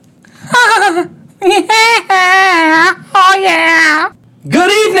Yeah! Oh yeah!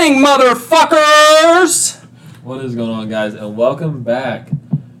 Good evening, motherfuckers! What is going on, guys? And welcome back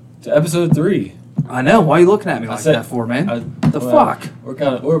to episode 3. I know. Why are you looking at me like that for, man? Fuck?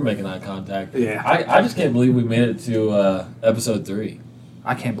 We're making eye contact. Yeah. I just can't believe we made it to episode 3.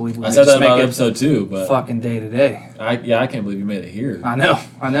 I can't believe we I said that about episode 2, but fucking day to day. I can't believe you made it here. I know.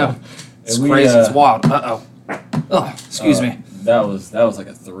 It's crazy. It's wild. Oh, excuse me. That was like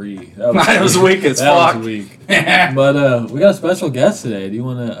a 3. That was weak as fuck. That was weak. But we got a special guest today. Do you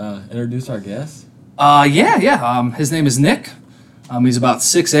want to introduce our guest? Yeah. His name is Nick. He's about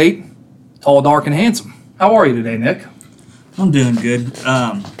 6'8", tall, dark, and handsome. How are you today, Nick? I'm doing good.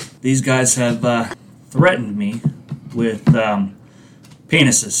 These guys have threatened me with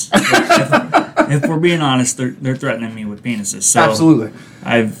penises. If we're being honest, they're threatening me with penises. So Absolutely.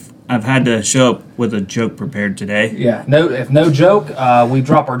 I've had to show up with a joke prepared today. Yeah. If no joke, we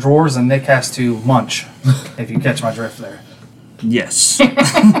drop our drawers and Nick has to munch. If you catch my drift there. Yes. So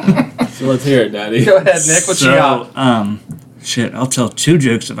let's hear it, Daddy. Go ahead, Nick. What you got? I'll tell 2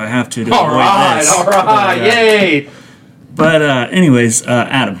 jokes if I have to All right, yay! But anyways,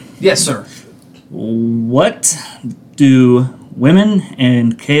 Adam. Yes, sir. What do women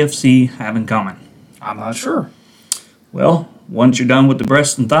and KFC have in common? I'm not sure. Well, once you're done with the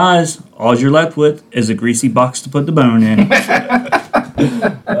breasts and thighs, all you're left with is a greasy box to put the bone in. That's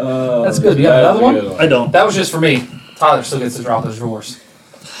good. You have another one? I don't. That was just for me. Tyler still gets to drop those drawers.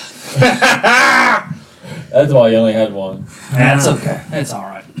 That's why you only had one. That's okay. It's all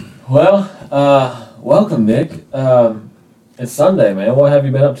right. Well, welcome, Nick. It's Sunday, man. What have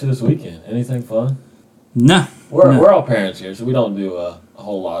you been up to this weekend? Anything fun? No. We're all parents here, so we don't do a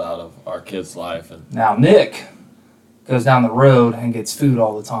whole lot out of our kids' life. And Now, Nick goes down the road and gets food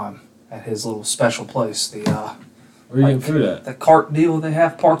all the time at his little special place. where are you getting food at? The cart deal they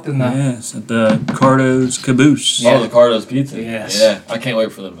have parked in the... Yes, at the Cardo's Caboose. Yeah. Oh, the Cardo's Pizza. Yes. Yeah, I can't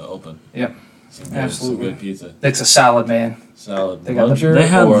wait for them to open. Yep. Some good pizza. Nick's a salad man. Salad. They got Muncher They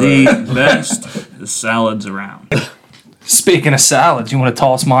have or- the best salads around. Speaking of salads, you want to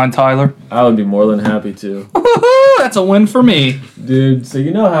toss mine, Tyler? I would be more than happy to. That's a win for me. Dude, so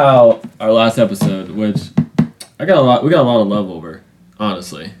you know how our last episode, which we got a lot of love over,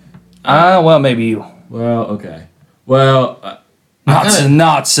 honestly. Well, maybe you. Well, okay. Well,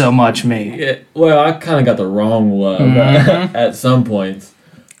 Not so much me. yeah, well, I kind of got the wrong love at some points.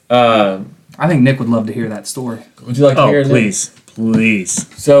 I think Nick would love to hear that story. Would you like to hear it?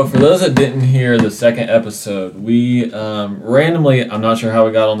 Please. So for those that didn't hear the second episode, we randomly, I'm not sure how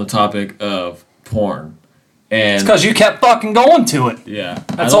we got on the topic of porn. And It's because you kept fucking going to it. yeah.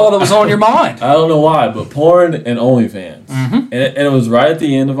 That's all that was on your mind. I don't know why, but porn and OnlyFans. And it was right at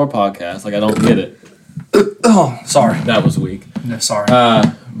the end of our podcast. Like, I don't get it. Oh, sorry. That was weak. No, sorry.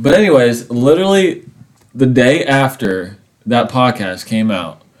 But anyways, literally the day after that podcast came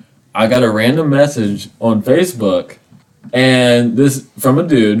out, I got a random message on Facebook, and this from a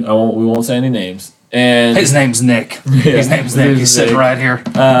dude. We won't say any names. And His name's Nick. His name's Nick. He's sitting right here.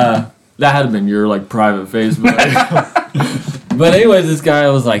 that had to been your like private Facebook. But anyways, this guy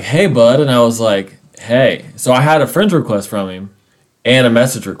was like, "Hey, bud," and I was like, "Hey." So I had a friend request from him and a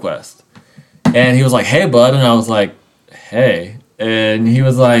message request, and he was like, "Hey, bud," and I was like, "Hey," and he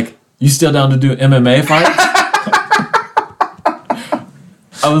was like, "You still down to do MMA fights?"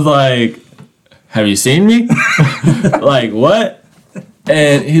 I was like, "Have you seen me?" Like, what?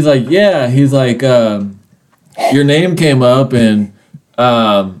 And he's like, "Yeah." He's like, "Your name came up, and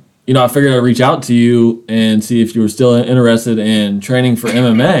I figured I'd reach out to you and see if you were still interested in training for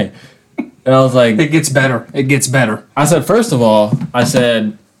MMA." And I was like, It gets better. I said, first of all, I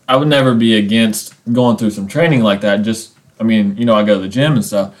would never be against going through some training like that. Just, I go to the gym and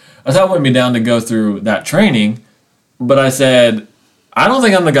stuff. I said I wouldn't be down to go through that training, but I said, I don't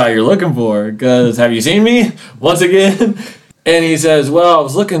think I'm the guy you're looking for, because have you seen me once again? And he says, well, I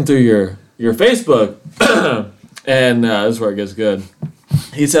was looking through your Facebook, and this is where it gets good.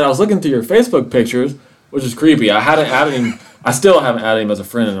 He said, I was looking through your Facebook pictures, which is creepy. I hadn't added him. I still haven't added him as a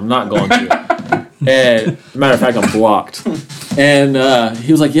friend, and I'm not going to. And matter of fact, I'm blocked. And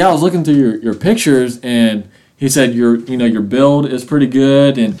he was like, yeah, I was looking through your pictures, and he said your build is pretty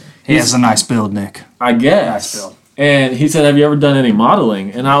good, and He has a nice build, Nick. I guess. Nice build. And he said, have you ever done any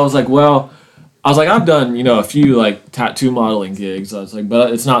modeling? And I was like, I've done, a few like tattoo modeling gigs. I was like,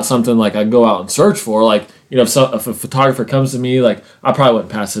 but it's not something like I go out and search for. Like, if a photographer comes to me, like I probably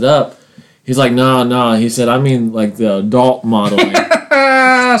wouldn't pass it up. He's like, nah. He said, I mean like the adult modeling.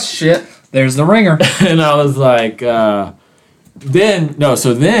 Shit. There's the ringer. And I was like,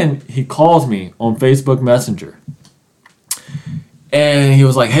 then he calls me on Facebook Messenger. And he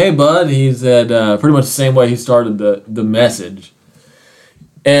was like, "Hey, bud." He said pretty much the same way he started the message.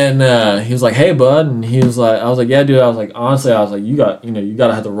 And he was like, "Hey, bud," and he was like, "I was like, yeah, dude." I was like, honestly, I was like, you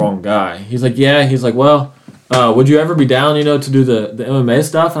gotta have the wrong guy. He's like, "Yeah." He's like, "Well, would you ever be down, to do the MMA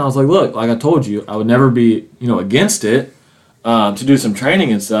stuff?" And I was like, "Look, like I told you, I would never be, against it, to do some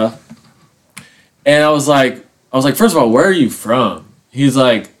training and stuff." And I was like, "First of all, where are you from?" He's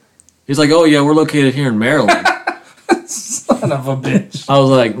like, "Oh yeah, we're located here in Maryland." Son of a bitch. I was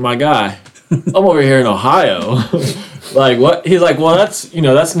like, "My guy, I'm over here in Ohio." Like, what? He's like, "Well,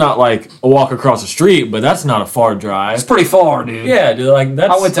 that's not like a walk across the street, but that's not a far drive." It's pretty far, dude. Yeah, dude. Like,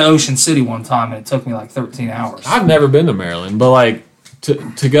 that's. I went to Ocean City one time and it took me like 13 hours. I've never been to Maryland, but like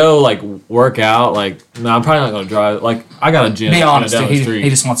to go like work out, like no, I'm probably not gonna drive. Like, I got a gym. Be honest, down dude, the street. he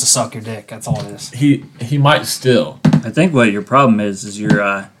just wants to suck your dick. That's all it is. He might still. I think what your problem is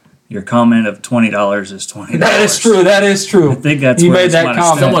your comment of $20 is $20. That is true. I think that's you where made it's that wanna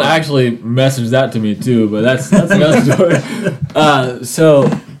comment. step Someone up. actually messaged that to me too, but that's another story.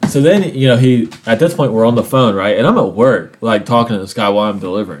 So then he at this point we're on the phone, right, and I'm at work like talking to this guy while I'm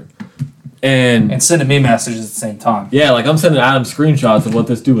delivering, and sending me messages at the same time. yeah, like I'm sending Adam screenshots of what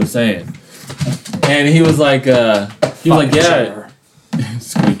this dude was saying, and he was like, yeah,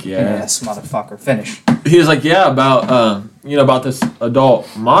 squeaky ass. Yes, motherfucker. Finish. He was like, yeah, about this adult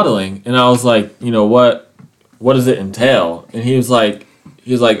modeling, and I was like, what does it entail? And he was like,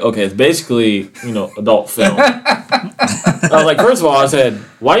 okay, it's basically adult film. I was like, first of all, I said,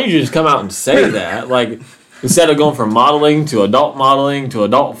 why don't you just come out and say that? Like, instead of going from modeling to adult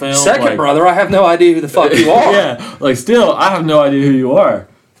film. Second, like, brother, I have no idea who the fuck you are. yeah, like still, I have no idea who you are.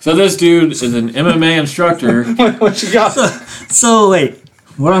 So this dude is an MMA instructor. What you got? So wait,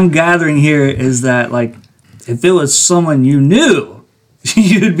 what I'm gathering here is that like, if it was someone you knew,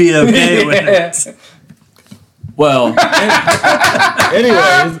 you'd be okay with it. Well,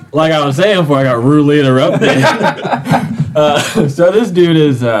 anyways, like I was saying before I got rudely interrupted. So this dude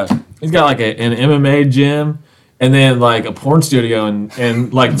is, he's got like an MMA gym and then like a porn studio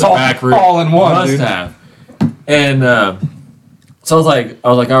and like the back room. All in one, must dude. have. And so I was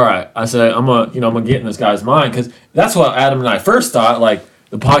like, all right. I said, I'm gonna get in this guy's mind, because that's what Adam and I first thought. Like,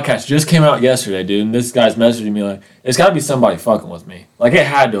 the podcast just came out yesterday, dude, and this guy's messaging me like, it's got to be somebody fucking with me. Like, it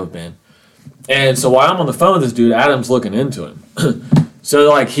had to have been. And so while I'm on the phone with this dude, Adam's looking into him. So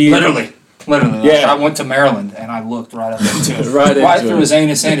like Literally. Yeah. I went to Maryland and I looked right up into it. Right through into his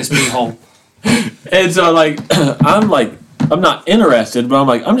anus and his beehole. And so like I'm not interested, but I'm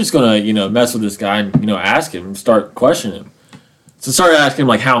like, I'm just gonna mess with this guy and ask him and start questioning him. So I started asking him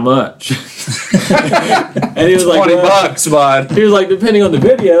like, how much? And he was like, $20, bud. he was like, depending on the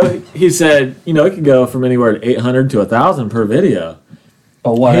video. He said it could go from anywhere to 800 to 1,000 per video.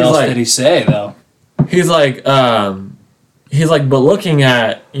 But what He's else like- did he say though? He's like, but looking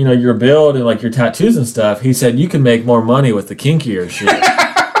at your build and like your tattoos and stuff, he said you can make more money with the kinkier shit.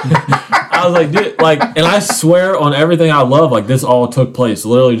 I was like, dude, like, and I swear on everything I love, like this all took place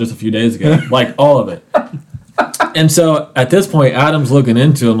literally just a few days ago, like all of it. And so at this point, Adam's looking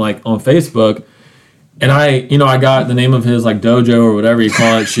into him like on Facebook, and I got the name of his like dojo or whatever you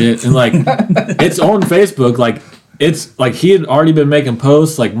call it shit, and like it's on Facebook, like it's like he had already been making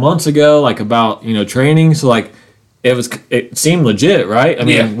posts like months ago, like about training, so like it seemed legit, right? I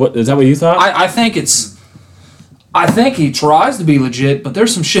mean, Yeah. what is that what you thought? I think he tries to be legit, but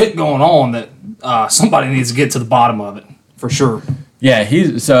there's some shit going on that somebody needs to get to the bottom of it for sure. Yeah,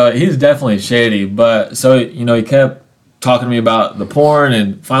 he's definitely shady, but so he kept talking to me about the porn,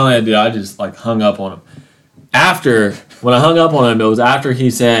 and finally I just like hung up on him. When I hung up on him, it was after he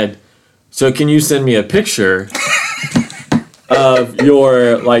said, "So can you send me a picture of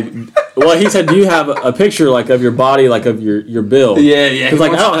your like?" Well, he said, "Do you have a picture like of your body, like of your build?" Yeah. Because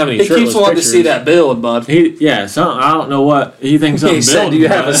like I don't have any. He keeps wanting to pictures. see that build, bud. I don't know what he thinks. He said, "Do you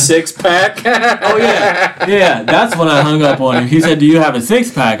have a 6-pack?" Oh yeah. That's when I hung up on him. He said, "Do you have a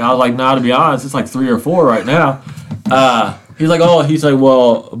 6-pack?" I was like, "Nah, to be honest, it's like 3 or 4 right now." He's like, "Oh," he's like,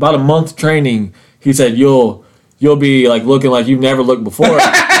 "Well, about a month training," he said, "You'll be like looking like you've never looked before."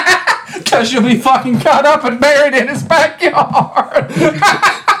 Because you'll be fucking cut up and buried in his backyard.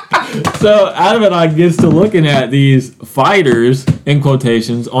 So Adam and I gets to looking at these fighters in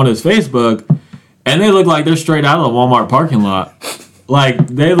quotations on his Facebook, and they look like they're straight out of the Walmart parking lot. Like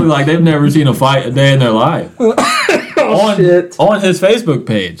they look like they've never seen a fight a day in their life. Shit. On his Facebook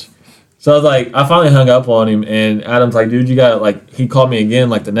page. So I was like, I finally hung up on him, and Adam's like, "Dude, you got like." He called me again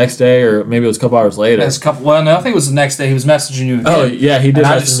like the next day, or maybe it was a couple hours later. Well, no, I think it was the next day. He was messaging you again. Oh yeah, he did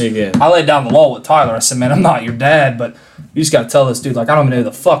And message me again. I laid down the law with Tyler. I said, "Man, I'm not your dad, but you just got to tell this dude, like, I don't even know who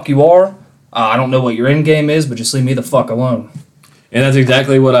the fuck you are. I don't know what your end game is, but just leave me the fuck alone." And that's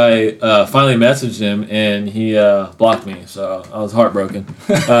exactly what I finally messaged him, and he blocked me. So I was heartbroken.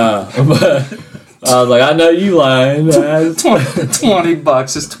 But I was like, I know you lying. Man.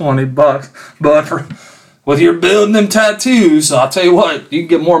 $20 is $20, but with your building them tattoos, I'll tell you what, you can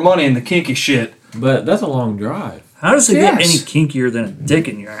get more money in the kinky shit. But that's a long drive. How does it get any kinkier than a dick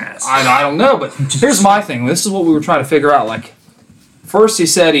in your ass? I don't know, but here's my thing. This is what we were trying to figure out. Like, first he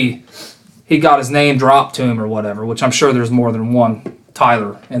said he got his name dropped to him or whatever, which I'm sure there's more than one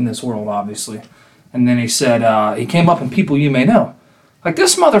Tyler in this world, obviously. And then he said he came up in people you may know. Like,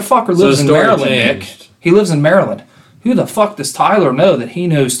 this motherfucker lives in Maryland, Nick. He lives in Maryland. Who the fuck does Tyler know that he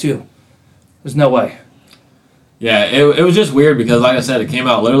knows too? There's no way. Yeah, it was just weird because, like I said, it came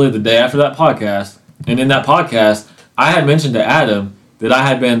out literally the day after that podcast. And in that podcast, I had mentioned to Adam that I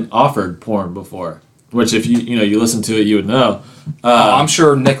had been offered porn before. Which, if you listen to it, you would know. I'm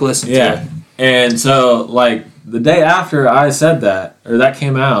sure Nick listened to it. And so, like, the day after I said that, or that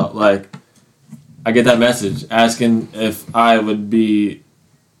came out, like, I get that message asking if I would be,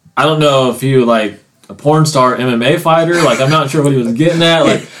 I don't know if he was, like, a porn star MMA fighter. Like, I'm not sure what he was getting at.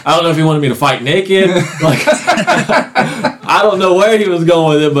 Like, I don't know if he wanted me to fight naked. Like, I don't know where he was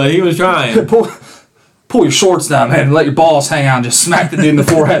going with it, but he was trying. Pull your shorts down, man, and let your balls hang out and just smack the dude in the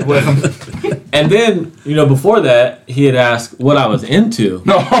forehead with them. And then, before that, he had asked what I was into.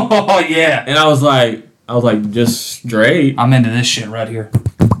 Oh, yeah. And I was like, just straight. I'm into this shit right here.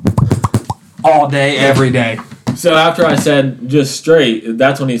 All day, every day. So after I said just straight,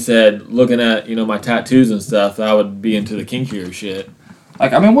 that's when he said, looking at, my tattoos and stuff, I would be into the kinkier shit.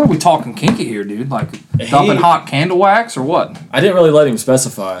 Like, I mean, what are we talking kinky here, dude? Like, dumping hot candle wax or what? I didn't really let him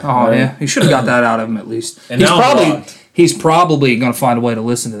specify. Oh, right? Yeah. He should have got that out of him at least. And he's probably going to find a way to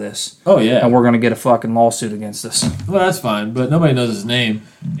listen to this. Oh, yeah. And we're going to get a fucking lawsuit against us. Well, that's fine, but nobody knows his name.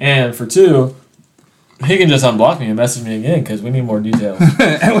 And for two, he can just unblock me and message me again because we need more details.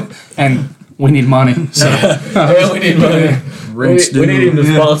 And we need money. So. Yeah, we need money. We need him to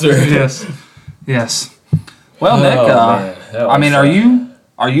sponsor. Yes. Well, Nick, I mean,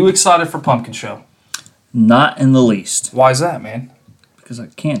 are you excited for Pumpkin Show? Not in the least. Why is that, man? Because I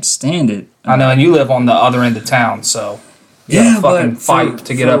can't stand it. I know, and you live on the other end of town, so you gotta fucking fight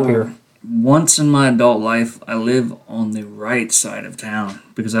to get up here. Once in my adult life, I live on the right side of town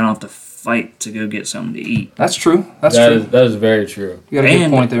because I don't have to fight to go get something to eat. That's true. That is very true. You got a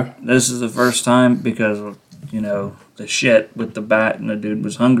good point there. This is the first time because of, the shit with the bat and the dude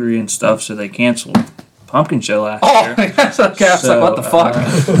was hungry and stuff, so they canceled Pumpkin Show last year. That's okay. I was like, what the fuck?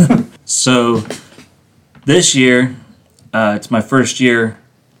 So this year, it's my first year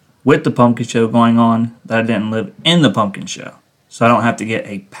with the Pumpkin Show going on that I didn't live in the Pumpkin Show. So I don't have to get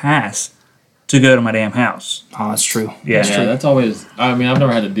a pass to go to my damn house. Oh, that's true. Yeah, that's always, I mean, I've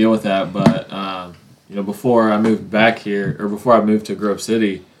never had to deal with that, but, before I moved back here, or before I moved to Grove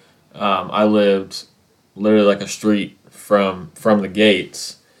City, I lived literally like a street from the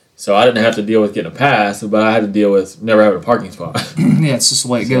gates. So I didn't have to deal with getting a pass, but I had to deal with never having a parking spot. Yeah, it's just the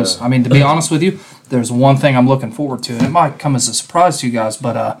way it goes. I mean, to be honest with you, there's one thing I'm looking forward to, and it might come as a surprise to you guys,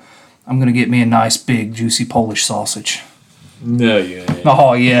 but I'm going to get me a nice, big, juicy Polish sausage. No, you ain't.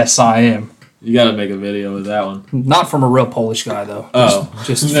 Oh, yes, I am. You got to make a video with that one. Not from a real Polish guy, though. Oh.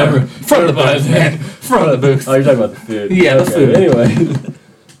 Just from the booth, man. From the booth. Oh, you're talking about the food. Yeah, the food. Anyway.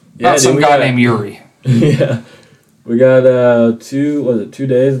 Not some guy named Yuri. Yeah. We got 2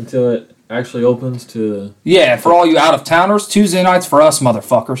 days until it actually opens to... Yeah, for all you out-of-towners, Tuesday nights for us,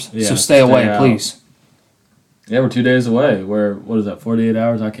 motherfuckers. Yeah, so stay away, out. Please. Yeah, we're 2 days away. What is that, 48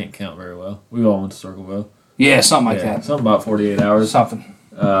 hours? I can't count very well. We all went to Circleville. Yeah, something like that. Something about 48 hours. Something.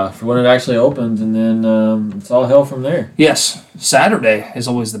 For when it actually opens, and then it's all hell from there. Yes. Saturday is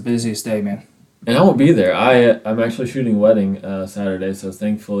always the busiest day, man. And I won't be there. I'm actually shooting a wedding Saturday, so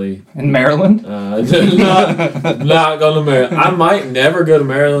thankfully... In Maryland? Not going to Maryland. I might never go to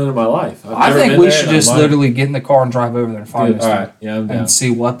Maryland in my life. I think we should just literally get in the car and drive over there and find this all right. Yeah, I'm down. And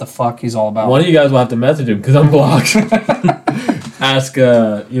see what the fuck he's all about. One of you guys will have to message him because I'm blocked. Ask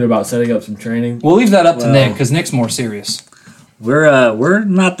about setting up some training. We'll leave that up to Nick because Nick's more serious. We're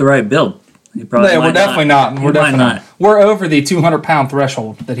not the right build. We're definitely not. We're definitely not. We're over the 200-pound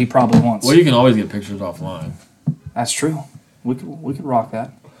threshold that he probably wants. Well, you can always get pictures offline. That's true. We could rock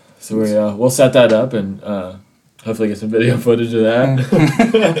that. So we'll set that up and hopefully get some video footage of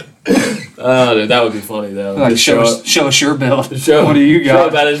that. Dude, that would be funny though. Like show us your build. What do you got? Show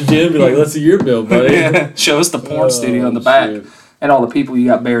up at his gym. Be like, let's see your build, buddy. Yeah. Show us the porn studio in the back and all the people you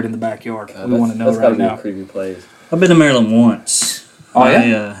got buried in the backyard. We want to know right now. Be a creepy place. I've been to Maryland once. Oh,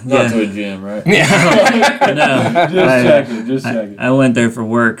 yeah? Not to a gym, right? Yeah. No, Just checking. I went there for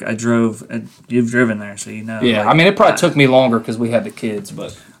work. I drove. You've driven there, so you know. Yeah, like, I mean, it probably took me longer because we had the kids,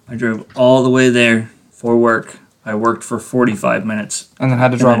 but... I drove all the way there for work. I worked for 45 minutes. And then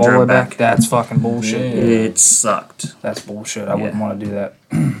had to drive all the way back. That's fucking bullshit. Yeah. It sucked. That's bullshit. I wouldn't want to do that.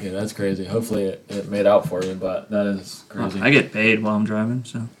 Yeah, that's crazy. Hopefully it made out for you, but that is crazy. I get paid while I'm driving,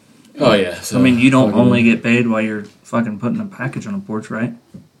 so. Oh, yeah. So, I mean, you don't only get paid while you're fucking putting a package on a porch, right?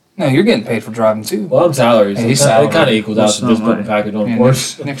 No, you're getting paid for driving, too. Well, I'm salary, so he's it kind salary. of equals out to just putting a package on Yeah, the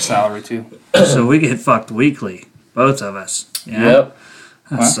porch. Nick's salary, too. So we get fucked weekly, both of us. Yeah? Yep.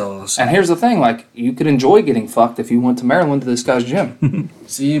 That's so awesome. And here's the thing, like, you could enjoy getting fucked if you went to Maryland to this guy's gym.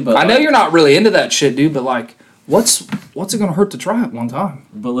 See, but I know you're not really into that shit, dude, but, like, what's it going to hurt to try it one time?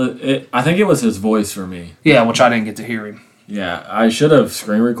 But I think it was his voice for me. Yeah, which I didn't get to hear him. Yeah, I should have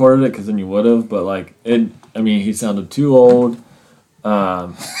screen recorded it because then you would have. But like he sounded too old.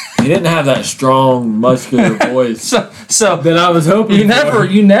 He didn't have that strong, muscular voice So that I was hoping.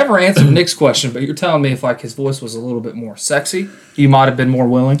 you never answered Nick's question, but you're telling me if like his voice was a little bit more sexy, you might have been more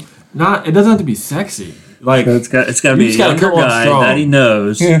willing. It doesn't have to be sexy. Like So it's got to be a just gotta younger come on guy strong. that he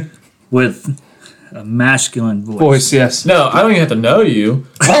knows Yeah. with a masculine voice. Voice, yes. no, I don't even have to know you.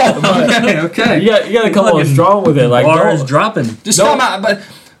 Oh, okay. You got to come on strong with it. Like Bar don't- is dropping. Just come out, but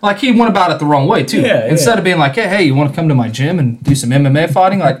like he went about it the wrong way too. Yeah, Instead yeah. of being like, hey, you want to come to my gym and do some MMA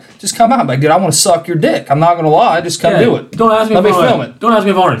fighting? Like, just come out, like, dude, I want to suck your dick. I'm not gonna lie, just come Yeah, do it. Don't ask me. Let if me I film wanna- it. Don't ask me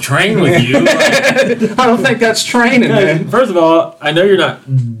if I want to train with you. I don't think that's training, man. First of all, I know you're not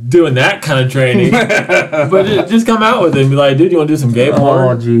doing that kind of training, but just come out with it and be like, dude, you want to do some gay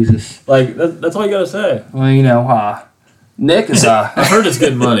porn? Jesus. Like that's all you gotta say. Well, you know, Nick is I've heard it's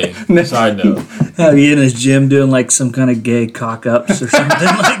good money. Side note. Have you in his gym doing like some kind of gay cock ups or something?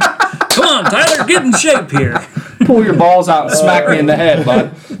 Like, come on, Tyler, get in shape here. pull your balls out and smack me in the head,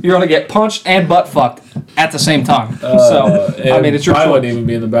 bud. You're gonna get punched and butt fucked at the same time. So I mean, it's your I choice. wouldn't even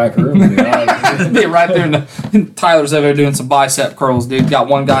be in the back room. To be honest. Be right there. Tyler's over there doing some bicep curls, dude. Got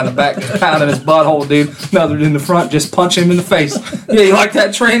one guy in the back pounding his butthole, dude. Another dude in the front just punch him in the face. Yeah, you like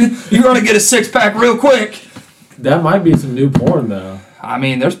that training? You're gonna get a 6-pack real quick. That might be some new porn though. I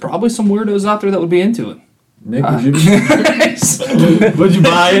mean, there's probably some weirdos out there that would be into it. Nick, would you would you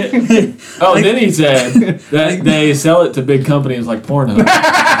buy it? Oh, then he said that they sell it to big companies like Pornhub.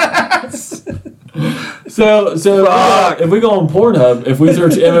 So if we go on Pornhub, if we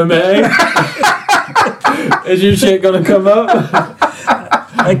search MMA, is your shit gonna come up?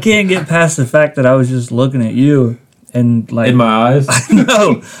 I can't get past the fact that I was just looking at you and like In my eyes.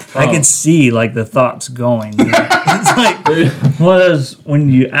 no, I could see like the thoughts going. You know? It's like what is when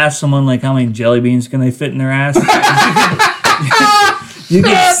you ask someone like how many jelly beans can they fit in their ass? You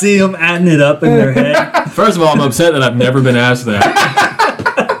can see them adding it up in their head. First of all, I'm upset that I've never been asked that.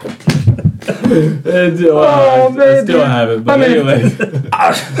 I still haven't, but anyway.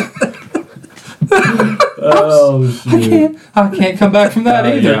 Oh shit! I can't come back from that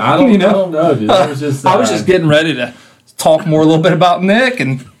either. Yeah, I don't know, dude. That was just, I was just getting ready to talk more a little bit about Nick,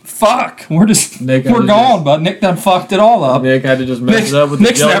 and fuck, we're gone, but Nick done fucked it all up. Nick had to just mess it up with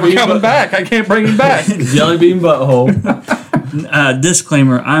Nick's the jelly never bean coming back. I can't bring him back. jelly bean butthole.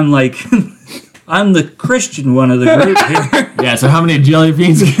 Disclaimer: I'm the Christian one of the group here. Yeah. So how many jelly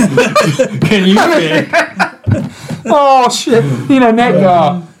beans can you fit? Oh shit! You know,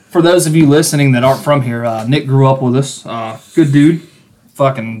 Nick. For those of you listening that aren't from here, Nick grew up with us. Good dude.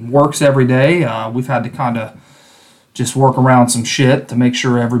 Fucking works every day. We've had to kind of just work around some shit to make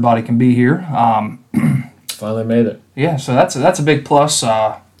sure everybody can be here. Finally made it. Yeah, so that's a big plus.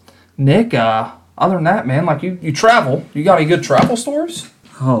 Nick, other than that, man, like you travel. You got any good travel stories?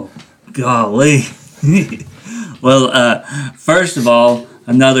 Oh, golly. Well, first of all,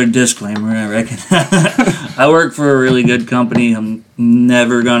 another disclaimer, I reckon. I work for a really good company. I'm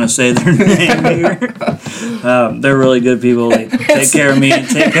never going to say their name here. They're really good people. They take care of me and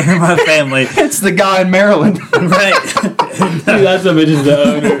take care of my family. It's the guy in Maryland. Right. Dude, that's a bitch's the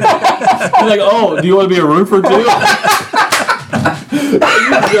owner. He's like, oh, do you want to be a roofer too? You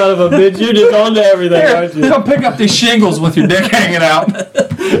son of a bitch, you're just on to everything, aren't you? Come pick up these shingles with your dick hanging out.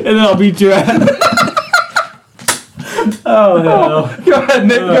 And then I'll beat your ass. Oh, hell. Go ahead,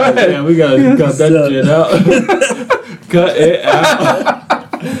 Nick. Go ahead. Yeah, we gotta cut that shit out. Cut it out.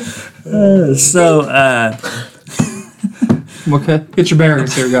 Okay, get your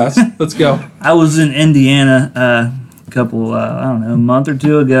bearings here, guys. Let's go. I was in Indiana a month or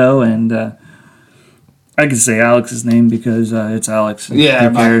two ago, and I can say Alex's name because it's Alex. Yeah,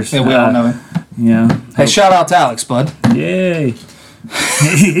 who cares? yeah, we all know him. Yeah. Hey, shout out to Alex, bud. Yay.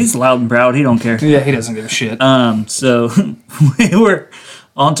 He's loud and proud. He don't care. Yeah, he doesn't give a shit. So we were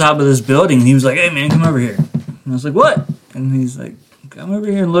on top of this building. And he was like, "Hey, man, come over here." And I was like, "What?" And he's like, "Come over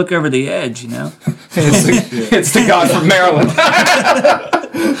here and look over the edge, you know." It's the guy from Maryland.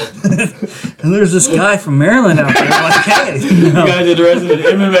 And there's this guy from Maryland out there. I'm like, "Hey, You guys are the resident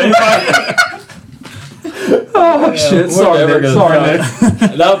MMA fighter. Oh shit! Sorry, Nick.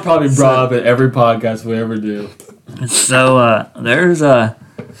 That would probably be brought up at every podcast we ever do. So there's a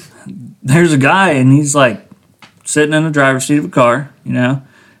guy, and he's like sitting in the driver's seat of a car, you know,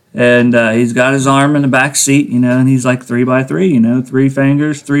 and he's got his arm in the back seat, you know, and he's like 3x3, you know, 3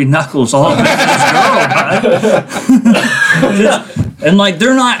 fingers, 3 knuckles, all over this girl. And like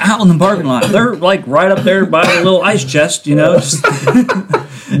they're not out in the parking lot; they're like right up there by the little ice chest, you know. Just,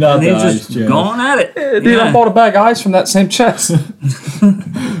 and he's just going at it. Dude, I bought a bag of ice from that same chest.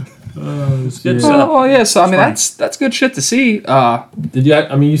 It's good stuff. Oh yeah, so I mean that's good shit to see. Did you?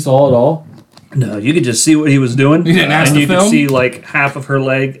 I mean, you saw it all. No, you could just see what he was doing. You didn't ask and the you film? could see like half of her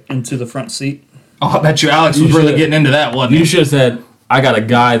leg into the front seat. Oh, I bet you Alex was really getting into that, wasn't You he? should have said, "I got a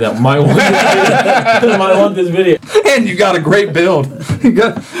guy that might want this video." And you got a great build. You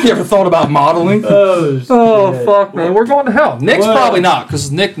ever thought about modeling? Oh, shit. Fuck, man, we're going to hell. Nick's probably not,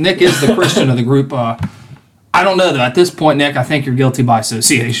 because Nick is the Christian of the group. I don't know though. At this point, Nick, I think you're guilty by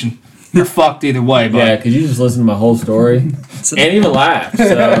association. You're fucked either way. But Yeah, because you just listened to my whole story and even laugh.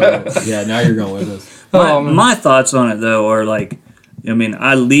 So yeah, now you're going with us. My thoughts on it though are like, I mean,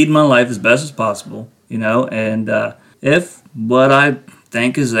 I lead my life as best as possible, you know, and if what I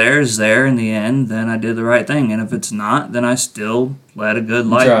think is there in the end, then I did the right thing, and if it's not, then I still led a good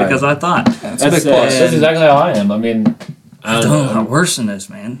life right. because I thought. that's a big plus. That's exactly how I am. I mean, I I've don't done a know. lot worse than this,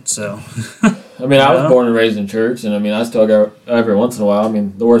 man. So I mean, I was born and raised in church, and I mean, I still go every once in a while. I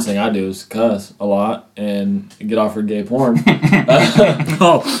mean, the worst thing I do is cuss a lot and get offered gay porn.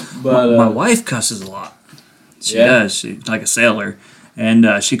 But my wife cusses a lot. She Yeah? does. She's like a sailor, and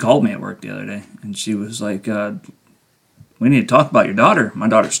she called me at work the other day, and she was like, "We need to talk about your daughter. My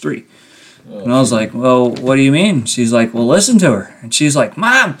daughter's 3." And I was like, "Well, what do you mean?" She's like, "Well, listen to her." And she's like,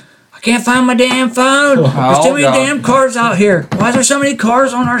 "Mom, I can't find my damn phone. There's too many God. damn cars out here. Why is there so many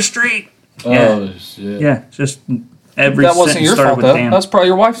cars on our street?" oh shit! Yeah, just every That wasn't sentence your started fault with though. damn. That's probably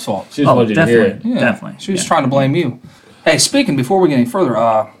your wife's fault. She just wanted you to hear it. definitely, definitely. She was trying to blame you. Hey, speaking before we get any further,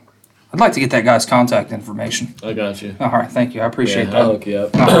 I'd like to get that guy's contact information. I got you. All right, thank you. I appreciate Yeah, that. I'll look you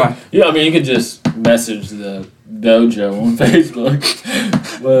up. All right. Yeah, I mean, you could just message the dojo on Facebook.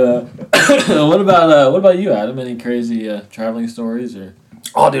 But what about you, Adam? Any crazy traveling stories or?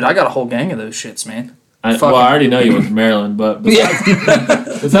 Oh, dude, I got a whole gang of those shits, man. I already know you went to Maryland, but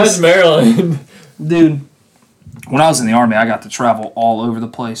besides Maryland, Dude, when I was in the Army, I got to travel all over the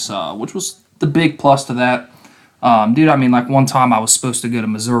place, which was the big plus to that. Dude, I mean, like one time I was supposed to go to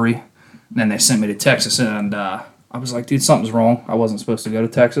Missouri, and then they sent me to Texas, and I was like, dude, something's wrong. I wasn't supposed to go to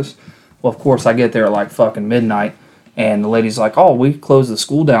Texas. Well, of course, I get there at like fucking midnight, and the lady's like, oh, we closed the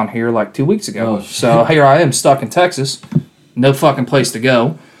school down here like 2 weeks ago. Oh, So here I am stuck in Texas, no fucking place to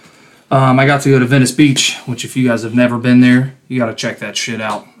go. I got to go to Venice Beach, which if you guys have never been there, you got to check that shit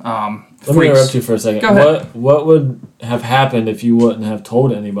out. let me interrupt you for a second. Go ahead. What would have happened if you wouldn't have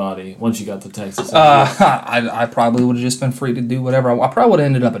told anybody once you got to Texas? I probably would have just been free to do whatever. I probably would have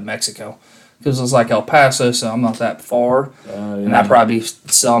ended up in Mexico because it was like El Paso, so I'm not that far. And I'd probably be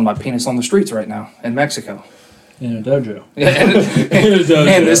selling my penis on the streets right now in Mexico. In a dojo.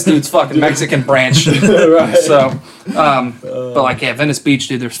 And this dude's fucking Mexican branch. Right. So, but like, yeah, Venice Beach,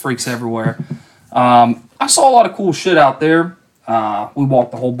 dude, there's freaks everywhere. I saw a lot of cool shit out there. We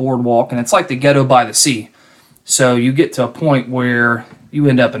walked the whole boardwalk, and it's like the ghetto by the sea. So you get to a point where you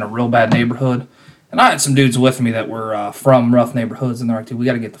end up in a real bad neighborhood. And I had some dudes with me that were from rough neighborhoods, and they're like, dude, we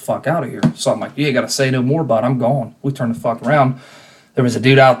got to get the fuck out of here. So I'm like, you ain't got to say no more, bud. I'm gone. We turned the fuck around. There was a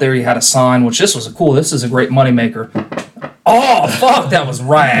dude out there. He had a sign, which this is a great moneymaker. Oh, fuck, that was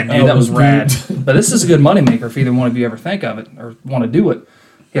rad, dude. That was rad. But this is a good moneymaker if either one of you ever think of it or want to do it.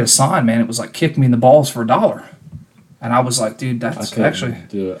 He had a sign, man. It was like, kick me in the balls for $1. And I was like, dude, that's actually...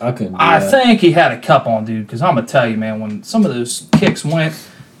 do it. I couldn't do I that. think he had a cup on, dude, because I'm going to tell you, man, when some of those kicks went,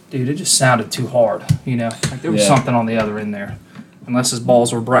 dude, it just sounded too hard, you know? Like there was something on the other end there. Unless his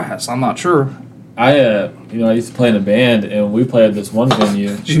balls were brass. I'm not sure. I used to play in a band, and we played at this one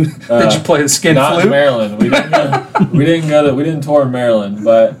venue. Did you play the skin Not flute? in Maryland. We didn't tour in Maryland,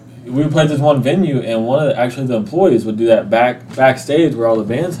 but we played this one venue, and the employees would do that backstage where all the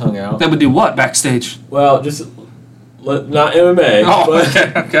bands hung out. They would do what backstage? Well, just not MMA. Oh, but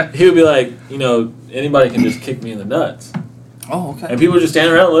okay. He would be like, anybody can just kick me in the nuts, Oh, okay. and people would just stand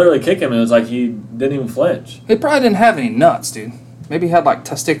around and literally kick him, and it was like he didn't even flinch. He probably didn't have any nuts, dude. Maybe he had like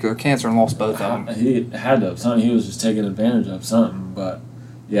testicular cancer and lost both of them. He had to have something. He was just taking advantage of something. But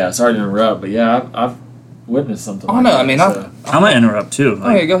yeah, sorry to interrupt. But yeah, I've witnessed something. Oh, no, I mean, I'm gonna interrupt too. Oh,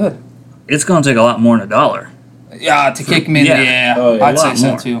 yeah, go ahead. It's gonna take a lot more than $1. Yeah, to kick him in. Yeah, Oh, yeah. I'd A say lot so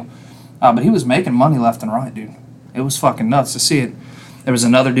more. too. But he was making money left and right, dude. It was fucking nuts to see it. There was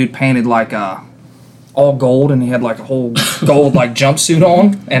another dude painted like all gold, and he had like a whole gold like jumpsuit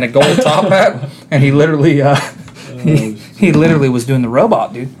on and a gold top hat, and he literally he literally was doing the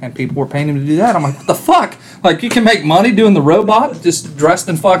robot, dude, and people were paying him to do that. I'm like, what the fuck? Like, you can make money doing the robot just dressed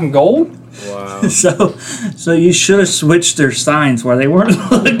in fucking gold? Wow. So you should have switched their signs where they weren't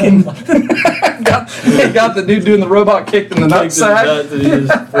looking. got the dude doing the robot kicked in the nutsack. He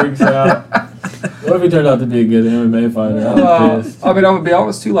just freaks out. What if he turned out to be a good MMA fighter? I'm pissed. I mean, I would be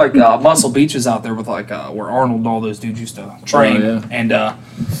honest too, like Muscle Beach is out there with like where Arnold and all those dudes used to train, Oh, yeah. and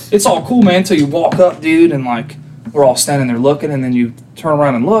it's all cool, man. Until you walk up, dude, and like we're all standing there looking, and then you turn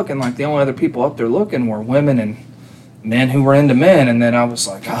around and look, and like the only other people up there looking were women and men who were into men, and then I was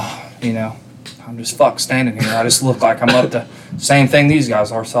like, oh, you know, I'm just standing here. I just look like I'm up to same thing these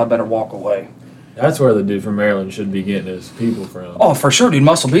guys are, so I better walk away. That's where the dude from Maryland should be getting his people from. Oh, for sure, dude.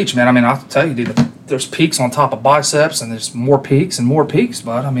 Muscle Beach, man. I mean, I'll tell you, dude, there's peaks on top of biceps, and there's more peaks and more peaks,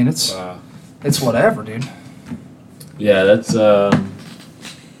 but I mean, it's whatever, dude. Yeah, that's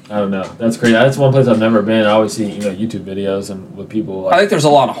I don't know. That's crazy. That's one place I've never been. I always see YouTube videos and with people. I think there's a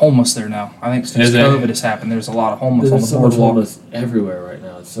lot of homeless there now. I think since Is there? COVID has happened, there's a lot of homeless on There's the so much boardwalk. homeless everywhere right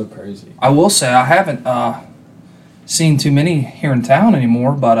now. It's so crazy. I will say I haven't seen too many here in town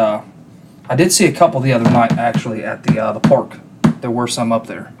anymore, but I did see a couple the other night actually at the park. There were some up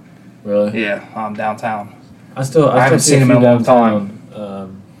there. Really? Yeah, downtown. I still haven't see seen a him in few a long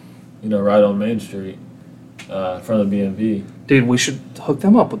downtown, right on Main Street, in front of the BMV. Dude, we should hook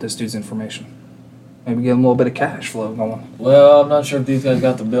them up with this dude's information. Maybe get him a little bit of cash flow going. Well, I'm not sure if these guys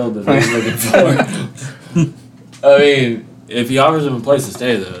got the build that they're looking for. I mean, if he offers them a place to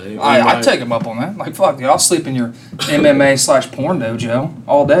stay, though, I'd take him up on that. Like, fuck, dude, I'll sleep in your MMA/porn dojo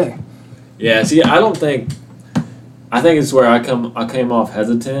all day. Yeah, see, I think it's where I came off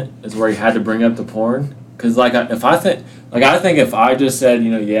hesitant. Is where he had to bring up the porn, because I think if I just said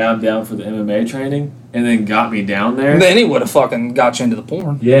I'm down for the MMA training and then got me down there, Then he would have fucking got you into the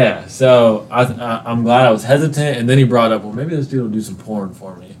porn. yeah. So I'm glad I was hesitant, and then he brought up, well, maybe this dude will do some porn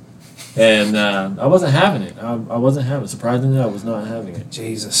for me, and I wasn't having it. I wasn't having it. Surprisingly, I was not having it.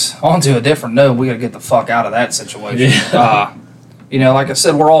 Jesus. On to a different note, we got to get the fuck out of that situation. Yeah. Like I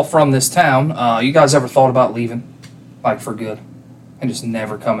said, we're all from this town. You guys ever thought about leaving? Like, for good? And just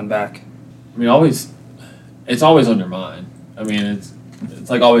never coming back? I mean, it's always on your mind. I mean, it's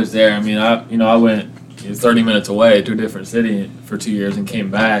like always there. I mean, I went 30 minutes away to a different city for 2 years and came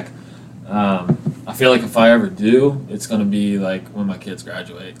back. I feel like if I ever do, it's going to be like when my kids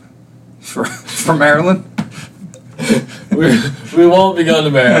graduate. From Maryland? We won't be going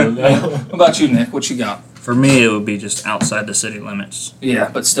to Maryland. No. What about you, Nick? What you got? For me, it would be just outside the city limits.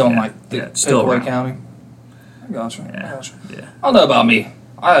 Yeah, but still in like the still Pickaway around. County. I gotcha. Yeah. I don't know about me.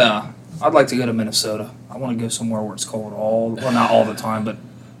 I'd like to go to Minnesota. I want to go somewhere where it's cold not all the time, but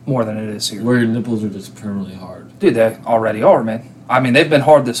more than it is here. Where your nipples are just permanently hard. Dude, they already are, man. I mean, they've been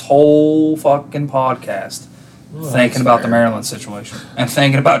hard this whole fucking podcast. Well, Thinking that's about the fair. Maryland situation. And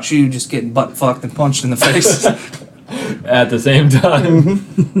thinking about you just getting butt fucked and punched in the face. At the same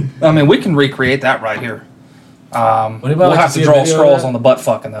time. I mean, we can recreate that right here. We'll have to draw straws on the butt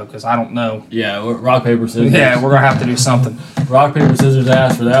fucking, though, because I don't know. Yeah, rock, paper, scissors. Yeah, we're going to have to do something. Rock, paper, scissors,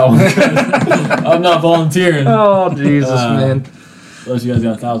 ass for that one. I'm not volunteering. Oh, Jesus, man. Unless you guys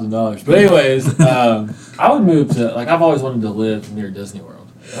got $1,000. But anyways, I would move to, I've always wanted to live near Disney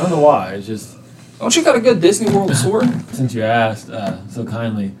World. I don't know why. It's just, Don't you got a good Disney World story? since you asked so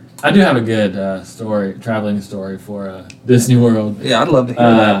kindly, I do have a good traveling story for Disney World. Yeah, I'd love to hear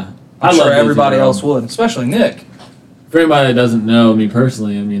that. I'm sure love everybody Disney World. else would, especially Nick. For anybody that doesn't know me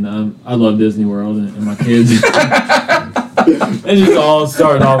personally, I mean, I love Disney World and my kids. It just all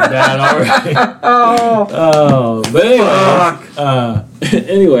started off bad already. Oh, but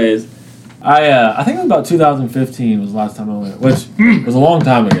anyways, I think it was about 2015 was the last time I went, which was a long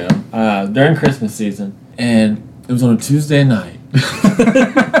time ago, during Christmas season, and it was on a Tuesday night.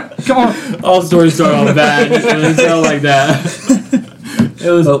 Come on. All stories start off bad. It really sound like that. It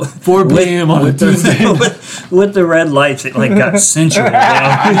was 4 p.m. on a Tuesday. With the red lights, it got sensual.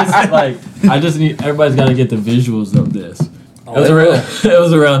 I just need everybody's got to get the visuals of this. It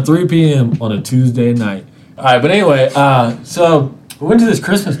was around 3 p.m. on a Tuesday night. All right, but anyway, so we went to this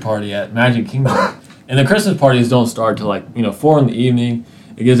Christmas party at Magic Kingdom, and the Christmas parties don't start till 4 in the evening.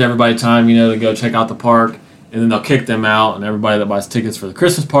 It gives everybody time, to go check out the park, and then they'll kick them out, and everybody that buys tickets for the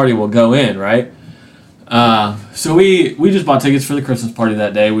Christmas party will go in, right? So we just bought tickets for the Christmas party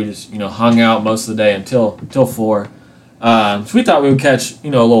that day. We just hung out most of the day until 4. So we thought we would catch a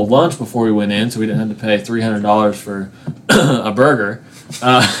little lunch before we went in, so we didn't have to pay $300 for a burger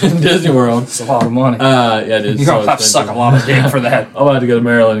in Disney World. It's a lot of money. Yeah, it is. You're gonna have to suck a lot of dick for that. I'm about to go to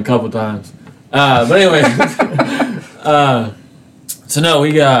Maryland a couple times. But anyway, so no,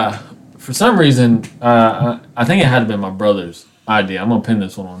 we for some reason I think it had to be my brother's idea. I'm gonna pin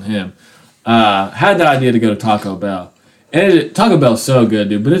this one on him. Had the idea to go to Taco Bell. And Taco Bell's so good,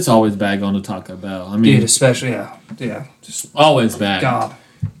 dude, but it's always bad going to Taco Bell. I mean, dude, especially, just always bad. God.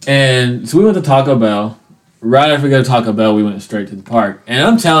 And so we went to Taco Bell. Right after we go to Taco Bell, we went straight to the park. And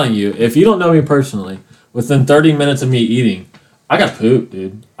I'm telling you, if you don't know me personally, within 30 minutes of me eating, I got poop,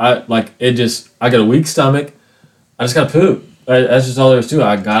 dude. I got a weak stomach. I just got to poop. That's just all there is to it.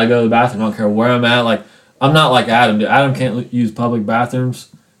 I gotta go to the bathroom. I don't care where I'm at. Like, I'm not like Adam. Dude. Adam can't use public bathrooms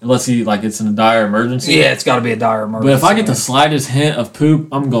unless it's in a dire emergency. Yeah, it's got to be a dire emergency. But if I get the slightest hint of poop,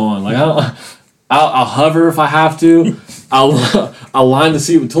 I'm going. Like, I'll hover if I have to. I'll line the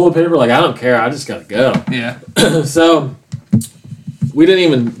seat with toilet paper. Like, I don't care. I just gotta go. Yeah. So we didn't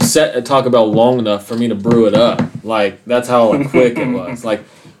even sit at Taco Bell long enough for me to brew it up. Like, that's how quick it was. Like,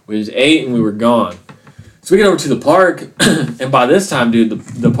 we just ate and we were gone. So we get over to the park, and by this time, dude,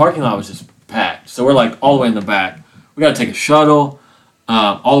 the parking lot was just packed. So we're like all the way in the back. We gotta take a shuttle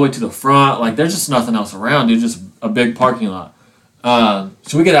all the way to the front. Like, there's just nothing else around, dude. Just a big parking lot.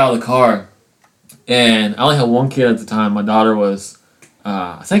 So we get out of the car, and I only had one kid at the time. My daughter was,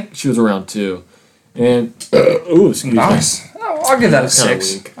 I think she was around 2. And excuse me. Nice. Oh, I'll give that a That's kinda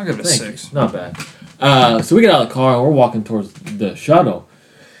 6. weak. I'll give it a Thank 6. you. Not bad. So we get out of the car and we're walking towards the shuttle.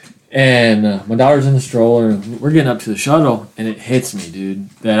 And my daughter's in the stroller. And we're getting up to the shuttle, and it hits me, dude,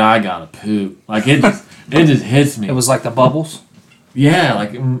 that I gotta poop. Like, it just hits me. It was like the bubbles. Yeah,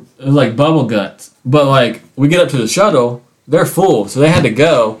 like it was like bubble guts. But like we get up to the shuttle, they're full, so they had to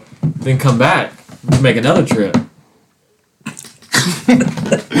go, then come back to make another trip.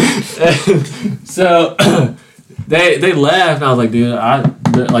 So they left, and I was like, dude,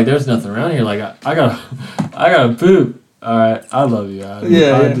 there's nothing around here. Like I gotta poop. All right, I love you. I just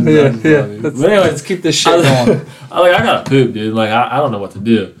love you. But anyway, Let's keep this shit going. I gotta poop, dude. Like I don't know what to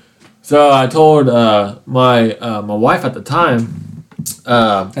do. So I told my wife at the time.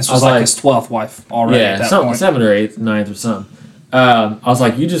 This was like his 12th wife already at that point. 7th or 8th, 9th or something. I was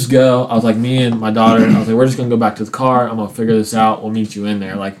like, you just go. I was like, me and my daughter, I was like, we're just going to go back to the car. I'm going to figure this out. We'll meet you in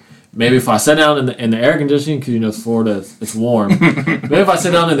there. Like, maybe if I sit down in the air conditioning, because, it's Florida, it's warm. Maybe if I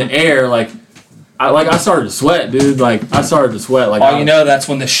sit down in the air, I started to sweat, dude. Like, I started to sweat. Like, that's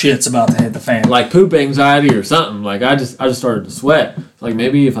when the shit's about to hit the fan. Like, poop anxiety or something. Like, I just started to sweat. Like,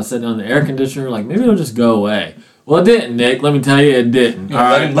 maybe if I sit down in the air conditioner, like, maybe it'll just go away. Well, it didn't, Nick. Let me tell you, it didn't.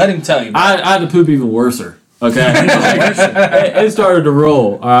 Yeah, let him tell you. I had to poop even worser. Okay, it started to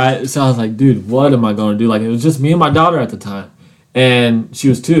roll. All right, so I was like, dude, what am I going to do? Like, it was just me and my daughter at the time, and she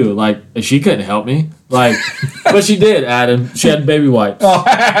was 2. Like, and she couldn't help me. Like, but she did, Adam. She had baby wipes.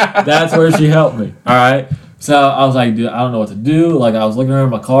 That's where she helped me. All right. So I was like, dude, I don't know what to do. Like, I was looking around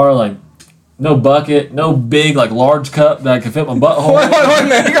my car, like, no bucket, no big, like, large cup that I could fit my butthole. Wait,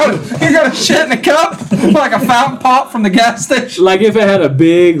 man. You got a shit in a cup? Like a fountain pop from the gas station? Like, if it had a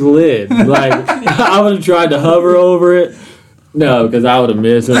big lid. Like, I would have tried to hover over it. No, because I would have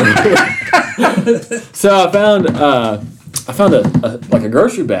missed it. So I found a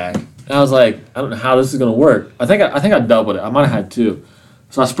grocery bag. And I was like, I don't know how this is going to work. I think I doubled it. I might have had 2.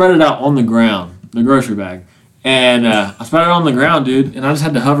 So I spread it out on the ground, the grocery bag. And I spread it on the ground, dude, and I just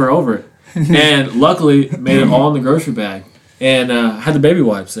had to hover over it. And luckily, made it all in the grocery bag. And had the baby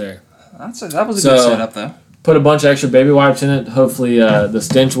wipes there. That was a good setup, though. Put a bunch of extra baby wipes in it. Hopefully, the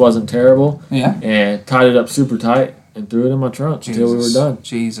stench wasn't terrible. Yeah. And tied it up super tight and threw it in my trunk until we were done.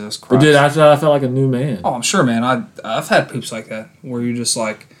 Jesus Christ. But dude, after that, I felt like a new man. Oh, I'm sure, man. I've had poops like that where you're just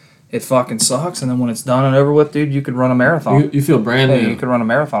like, it fucking sucks, and then when it's done and over with, dude, you could run a marathon. You feel brand new. You could run a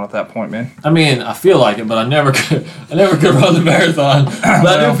marathon at that point, man. I mean, I feel like it, but I never could run the marathon.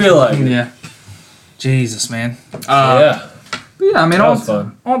 But I do feel like it. Yeah. Jesus, man. Yeah. Yeah, I mean, That was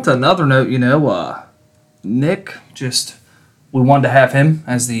fun. on to another note, Nick, we wanted to have him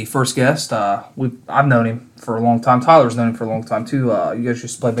as the first guest. I've known him for a long time. Tyler's known him for a long time, too. You guys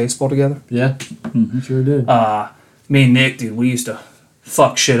used to play baseball together? Yeah, sure did. Me and Nick, dude, we used to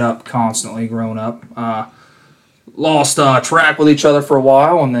fuck shit up constantly growing up. Lost track with each other for a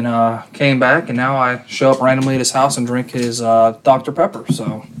while, and then came back, and now I show up randomly at his house and drink his Dr. Pepper,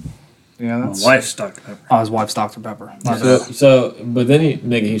 so... Yeah, that's My wife's Dr. Pepper. Oh, his wife's Dr. Pepper. But then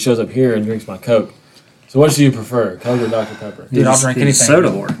he shows up here and drinks my Coke. So what do you prefer, Coke or Dr. Pepper? Dude, I'll drink anything. Soda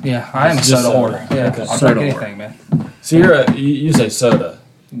whore. Yeah, I am a soda whore. Yeah, Okay. I'll Soda drink whore. anything, man. So you say soda.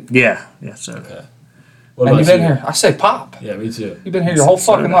 Yeah, soda. Okay. What And about you've been you? here. I say pop. Yeah, me too. You've been here your whole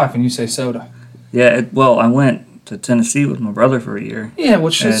fucking Soda. life, and you say soda. Yeah, well, I went to Tennessee with my brother for a year. Yeah,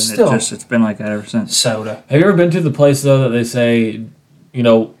 which And is still it's been like that ever since. soda. Have you ever been to the place though that they say,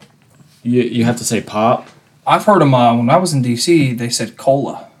 you have to say pop? I've heard them when I was in DC. They said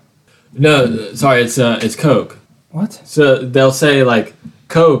cola. No, sorry, it's Coke. What? So they'll say like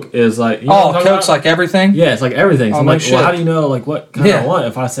Coke is like. You know what I'm Oh, talking Coke's about? like everything. Yeah, it's like everything. So Oh, I'm no like, shit. well, how do you know like what kind I Yeah. want?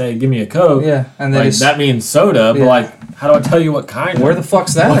 If I say give me a Coke, Yeah, and then like, that means soda. But Yeah. like, how do I tell you what kind? where the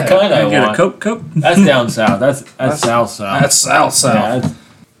fuck's that? what at? kind I I get a want? Coke. That's down south. That's south south. That's south.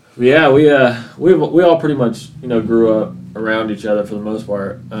 Yeah, we all pretty much grew up around each other for the most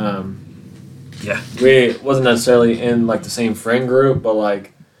part. Yeah. We wasn't necessarily in like the same friend group, but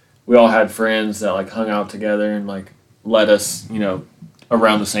like we all had friends that like hung out together and like led us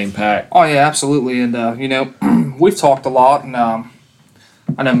around the same pack. Oh yeah, absolutely. And we've talked a lot, and I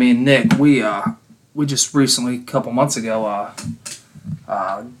know me and Nick, we just recently, a couple months ago,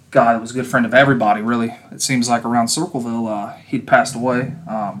 guy that was a good friend of everybody. Really, it seems like around Circleville, he'd passed away.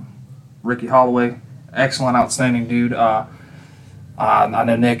 Ricky Holloway, excellent, outstanding dude. I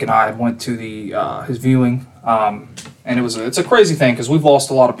know Nick and I went to his viewing, and it's a crazy thing because we've lost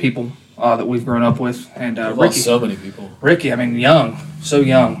a lot of people that we've grown up with, and We've Ricky. lost so many people. Ricky, I mean, so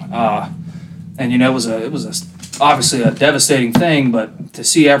young, and it was obviously a devastating thing. But to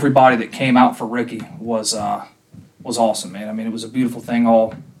see everybody that came out for Ricky was awesome, man. I mean, it was a beautiful thing,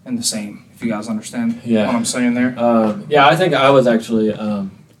 all in the same. If you guys understand what I'm saying there. Yeah, I think I was actually out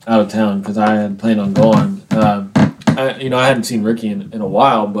of town because I had planned on going. I hadn't seen Ricky in a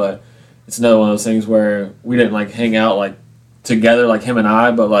while, but it's another one of those things where we didn't like hang out like together, like him and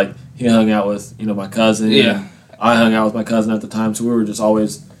I, but like he hung out with my cousin. Yeah. And I hung out with my cousin at the time, so we were just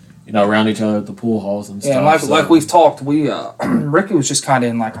always around each other at the pool halls and stuff. Yeah, and like we've talked, Ricky was just kind of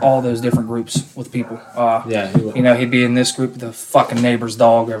in like all those different groups with people. Yeah, he was. He'd be in this group with the fucking neighbor's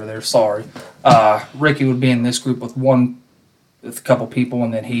dog over there. Sorry, Ricky would be in this group with a couple people,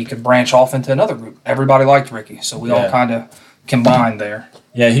 and then he could branch off into another group. Everybody liked Ricky, so we all kind of combined there.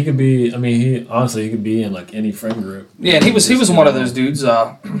 Yeah, he could be. I mean, he could be in like any friend group. Yeah, and he was one of those dudes. Me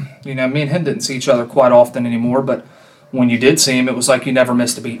and him didn't see each other quite often anymore, but when you did see him, it was like you never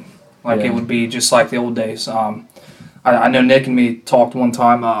missed a beat. Like it would be just like the old days. I know Nick and me talked one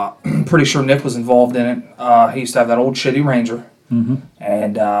time. Pretty sure Nick was involved in it. He used to have that old shitty Ranger,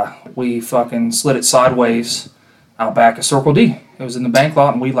 and we fucking slid it sideways out back of Circle D. It was in the bank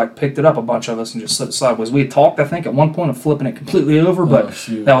lot, and we like picked it up, a bunch of us, and just slid it sideways. We had talked, I think, at one point of flipping it completely over, but that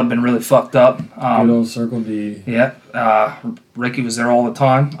would have been really fucked up. Good old Circle D. Yeah, Ricky was there all the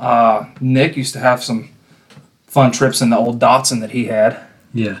time. Nick used to have some fun trips in the old Datsun that he had.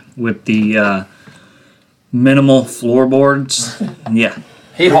 Yeah, with the minimal floorboards. Yeah,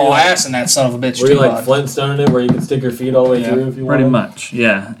 He'd haul ass in that son of a bitch Were too. you like Flintstoning it, where you could stick your feet all the way through if you pretty wanted? much.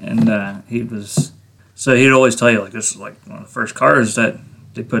 Yeah, and he was. So he'd always tell you like this is like one of the first cars that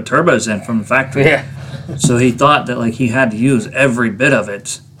they put turbos in from the factory. Yeah, So he thought that like he had to use every bit of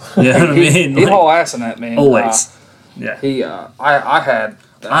it. You know what I mean? he'd Like, haul ass in that, man. always. Yeah. I had.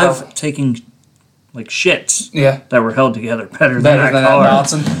 I've taken like shits Yeah, that were held together better than better that than car. that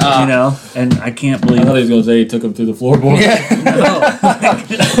Datsun. And I can't I believe thought he was gonna say he took him through the floorboard.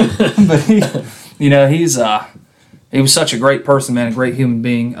 But he was such a great person, man, a great human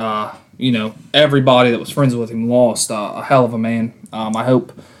being. Everybody that was friends with him lost a hell of a man. I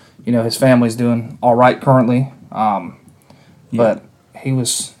hope his family's doing all right currently. But he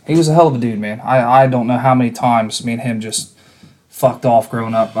was a hell of a dude, man. I don't know how many times me and him just fucked off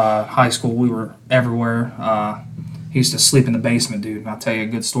growing up. High school, we were everywhere. He used to sleep in the basement, dude. And I'll tell you a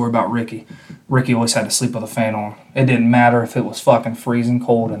good story about Ricky. Ricky always had to sleep with a fan on. It didn't matter if it was fucking freezing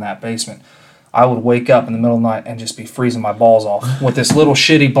cold in that basement. I would wake up in the middle of the night and just be freezing my balls off with this little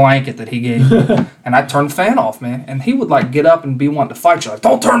shitty blanket that he gave me. And I'd turn the fan off, man. And he would like get up and be wanting to fight you. Like,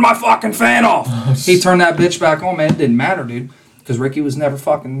 don't turn my fucking fan off. He turned that bitch back on, man. It didn't matter, dude. Because Ricky was never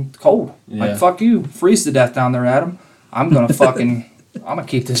fucking cold. Yeah. Like, fuck you. Freeze to death down there, Adam. I'm going to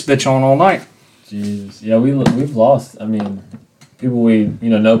keep this bitch on all night. Jesus. Yeah, we've lost. I mean, people we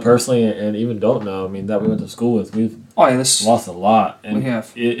know personally and even don't know. I mean, that we went to school with. We've lost a lot, and We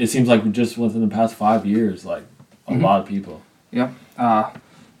have. It seems like just within the past 5 years, like a lot of people. Yeah.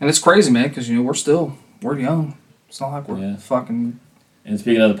 And it's crazy, man, because we're young. It's not like we're fucking. And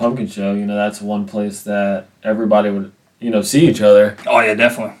speaking of the pumpkin show, that's one place that everybody would see each other. Oh yeah,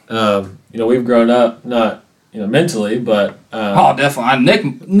 definitely. We've grown up not mentally, but Oh,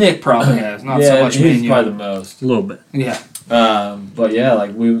 definitely. Nick probably has, not so much me and he's you. probably the most. A little bit. Yeah. But yeah,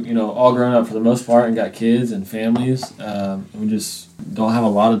 like we, all grown up for the most part and got kids and families. We just don't have a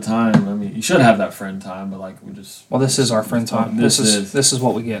lot of time. I mean, you should have that friend time, but like we just. Well, this is our friend time. This is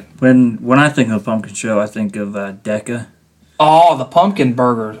what we get. When I think of pumpkin show, I think of Decca. Oh, the pumpkin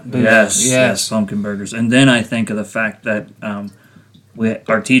burger. Booth. Yes, pumpkin burgers. And then I think of the fact that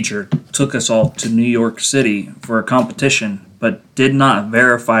our teacher took us all to New York City for a competition, but did not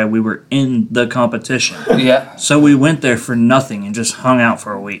verify we were in the competition. Yeah. So we went there for nothing and just hung out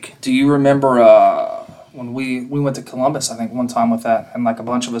for a week. Do you remember when we went to Columbus, I think, one time with that, and like a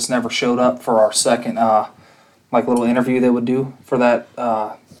bunch of us never showed up for our second like little interview they would do for that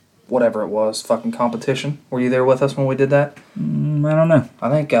whatever it was, fucking competition. Were you there with us when we did that? I don't know. I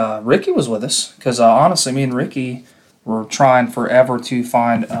think Ricky was with us, because honestly, me and Ricky were trying forever to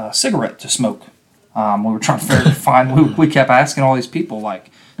find a cigarette to smoke. We were trying to find, we kept asking all these people,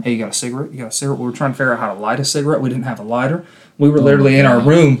 like, hey, you got a cigarette? You got a cigarette? We were trying to figure out how to light a cigarette. We didn't have a lighter. We were literally in our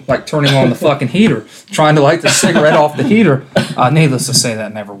room, like, turning on the fucking heater, trying to light the cigarette off the heater. Needless to say,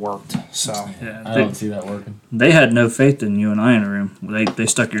 that never worked. So Yeah, I don't see that working. they had no faith in you and I in a room. They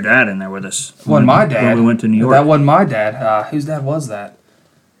stuck your dad in there with us. wasn't my dad. When we went to New York. That wasn't my dad. Whose dad was that?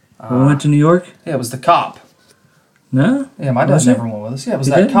 When we went to New York? Yeah, it was the cop. No? Yeah, my dad Was it? never went with us. Yeah, it was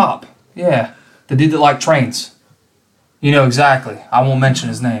He that didn't? cop. Yeah, the dude that liked trains. You know exactly. I won't mention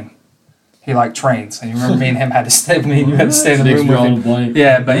his name. He liked trains, and you remember me and him had to stay. Me and you had to stay in the Nick's room with drawing a him. blank.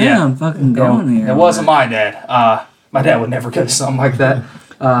 Yeah, but yeah, I'm fucking going here. it wasn't my dad. My dad would never go to something like that.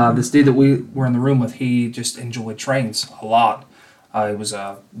 This dude that we were in the room with, he just enjoyed trains a lot. He was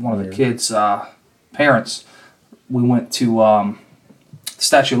one of the kids' parents. We went to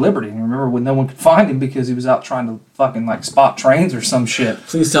Statue of Liberty, and you remember when no one could find him because he was out trying to fucking like spot trains or some shit.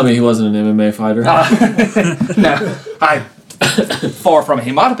 Please tell me he wasn't an MMA fighter. No, I far from it.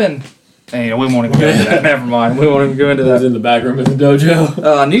 He might have been. Hey, we won't even go into that. Never mind. We won't even go into He was that. in the back room of the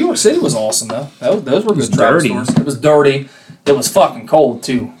dojo. New York City was awesome though. Those were was good travel dirty. stores. It was dirty. It was fucking cold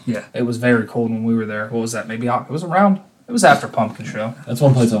too. Yeah. It was very cold when we were there. What was that? Maybe it was around. It was after Pumpkin Show. That's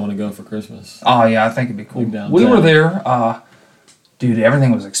one place I want to go for Christmas. Oh yeah, I think it'd be cool. Big downtown. We were there. Dude,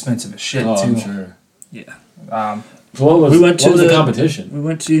 everything was expensive as shit Oh, too. I'm sure. Yeah. So what was, We went to what was the the- competition? We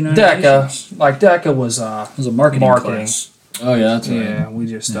went to United Nations. Deca was It was a marketing class. Oh, yeah, that's right. yeah. We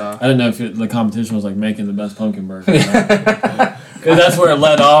just I didn't know if the competition was like making the best pumpkin burger. Because that's where it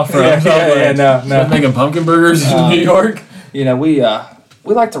led off from. no. Making pumpkin burgers in New York. You know, we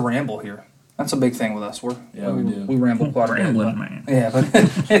like to ramble here. That's a big thing with us. We do. We ramble quite a bit. Rambling, but- man. Yeah, but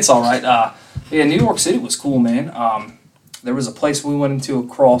it's all right. Yeah, New York City was cool, man. There was a place we went into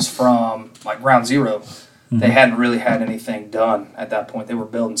across from like Ground Zero. They hadn't really had anything done at that point. They were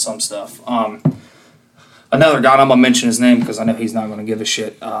building some stuff. Another guy, and I'm gonna mention his name because I know he's not gonna give a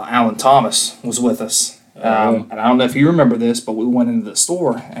shit. Alan Thomas was with us, and I don't know if you remember this, but we went into the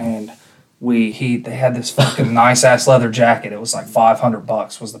store and they had this fucking nice ass leather jacket. It was like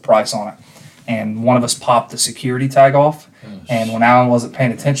 $500 was the price on it, and one of us popped the security tag off. And when Alan wasn't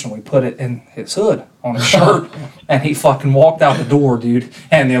paying attention, we put it in his hood on his shirt, and he fucking walked out the door, dude.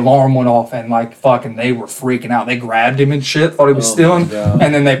 And the alarm went off, and like fucking, they were freaking out. They grabbed him and shit, thought he was stealing, my God.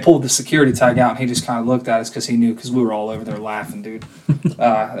 and then they pulled the security tag out, and he just kind of looked at us because he knew, because we were all over there laughing, dude.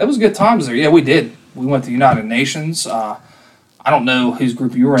 It was good times there. Yeah, we did. We went to United Nations. I don't know whose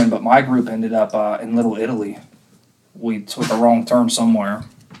group you were in, but my group ended up in Little Italy. We took a wrong turn somewhere.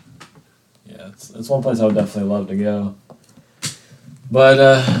 Yeah, it's one place I would definitely love to go. But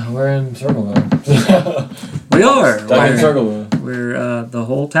we're in Circleville. We are. Stuck in Circleville. We're the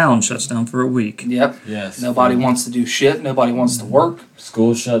whole town shuts down for a week. Yep. Yes. Nobody wants to do shit. Nobody wants to work.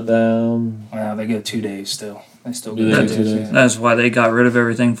 School shut down. Well, they go 2 days still. They still Do go they 2 do days. 2 yeah. days? That's why they got rid of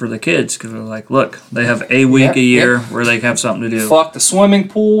everything for the kids, because they're like, look, they have a week Yeah, a year where they have something to do. Fuck the swimming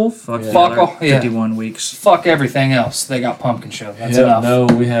pool. Fuck, Yeah. the other Fuck all- yeah. 51 weeks. Fuck everything else. They got Pumpkin Show. That's Yeah, enough. no,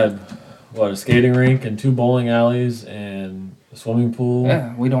 we had a skating rink and 2 bowling alleys and a swimming pool.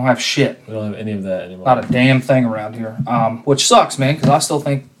 Yeah, we don't have shit. We don't have any of that anymore. Not a damn thing around here. Which sucks, man, because I still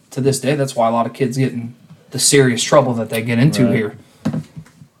think to this day that's why a lot of kids get in the serious trouble that they get into Right. here.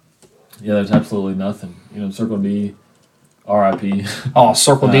 Yeah, there's absolutely nothing. Circle D, RIP. Oh,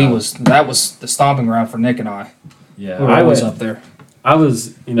 Circle D was the stomping ground for Nick and I. Yeah, We were always up there. I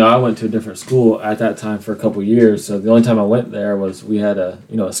went to a different school at that time for a couple years. So the only time I went there was we had a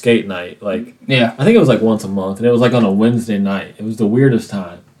skate night. Like, Yeah. I think it was like once a month, and it was like on a Wednesday night. It was the weirdest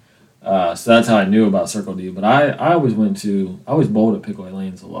time. So that's how I knew about Circle D. But I always bowled at Pickaway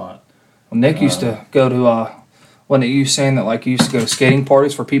Lanes a lot. Well, Nick used to go to Wasn't it you saying that like you used to go to skating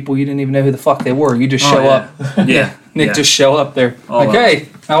parties for people you didn't even know who the fuck they were? You just show up. Yeah. Nick just show up there. All like, hey,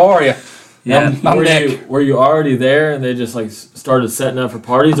 how are you? Yeah. I'm Nick. Were you already there and they just like started setting up for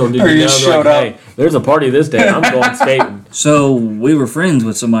parties, or did Or you you know just showed like, hey, there's a party this day, I'm going skating? So we were friends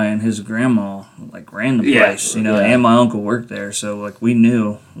with somebody and his grandma like ran the place, you know, and my uncle worked there, so like we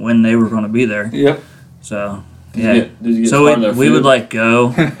knew when they were going to be there. Yep. So Did you get so part of their we food? would like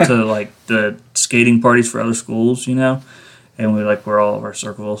go to like the skating parties for other schools, you know, and we like wear all of our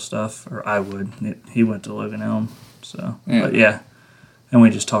Circleville stuff, or I would. He went to Logan Elm, so but and we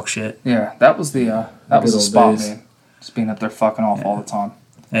just talk shit. Yeah, that was the old spot, days. man. Just being up there fucking off all the time.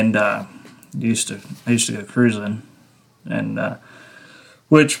 And I used to go cruising, and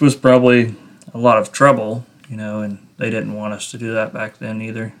which was probably a lot of trouble, you know, and they didn't want us to do that back then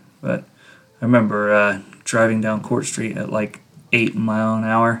either. But I remember driving down Court Street at like 8 mile an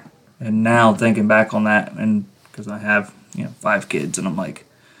hour, and now thinking back on that, and because I have 5 kids, and I'm like,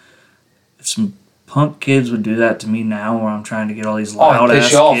 if some punk kids would do that to me now, where I'm trying to get all these loud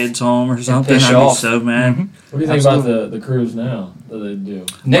ass kids home or something, piss I'd you be off. so mad. Mm-hmm. What do you think about the cruise now that they do?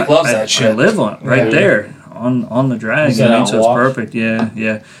 Nick loves that shit. I live on it right there on the drag. You sit out So and it's walk? perfect.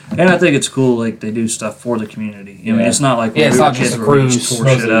 Yeah. And I think it's cool. Like they do stuff for the community. I mean, it's not like when it's we were not just kids a where we cruise. just tore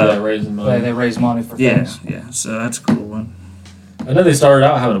shit Mostly, up. raising money. They raise money for Yeah, things. yeah. So that's a cool one. I know they started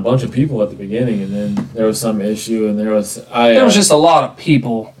out having a bunch of people at the beginning, and then there was some issue, and there was just a lot of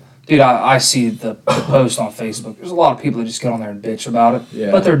people. Dude, I see the post on Facebook. There's a lot of people that just get on there and bitch about it.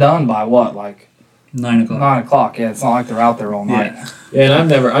 Yeah. But they're done by what, like 9 o'clock. 9 o'clock. Yeah, it's not like they're out there all night. Yeah, and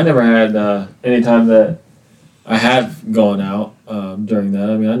I never had any time that I had gone out during that.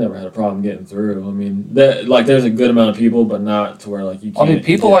 I mean, I never had a problem getting through. I mean, there's a good amount of people, but not to where like you can't.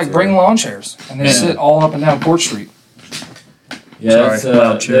 People get like through. bring lawn chairs and they sit all up and down Court Street. Yeah, Sorry,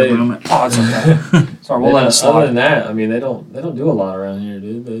 loud chair moment. Oh, it's okay. Sorry, we'll let it Other slide. than that, I mean, they don't do a lot around here,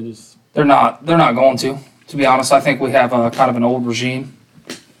 dude. They just They're not going to. To be honest, I think we have a kind of an old regime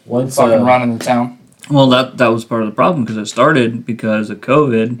once fucking running the town. Well, that was part of the problem because it started because of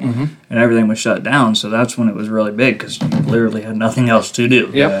COVID and everything was shut down. So that's when it was really big because you literally had nothing else to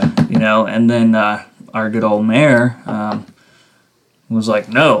do. Yep. You know, and then our good old mayor was like,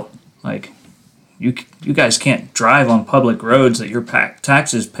 no, like you guys can't drive on public roads that your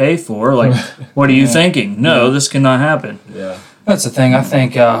taxes pay for. Like, what are you thinking? No, this cannot happen. Yeah. That's the thing. I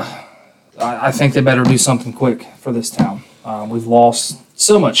think I think they better do something quick for this town. We've lost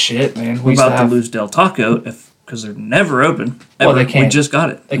so much shit, man. We're about to lose Del Taco because they're never open. Well, they Ever. can't. We just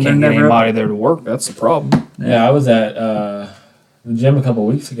got it. They And can't they're get never anybody there to work. That's the problem. Yeah, I was at the gym a couple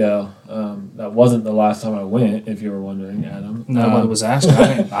weeks ago. That wasn't the last time I went, if you were wondering, Adam. Nobody was asking.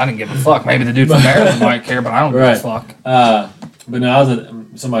 I didn't give a fuck. Maybe the dude from Maryland might care, but I don't give a fuck. But no, I was at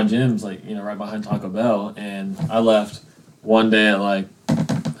some of my gyms, like, right behind Taco Bell, and I left one day at like,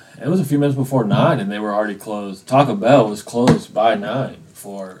 it was a few minutes before 9, and they were already closed. Taco Bell was closed by 9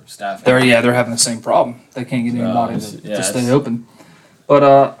 for staffing. They're having the same problem. They can't get anybody to stay open.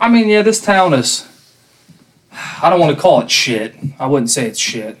 But I mean, this town is. I don't want to call it shit. I wouldn't say it's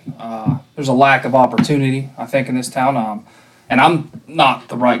shit. There's a lack of opportunity, I think, in this town. And I'm not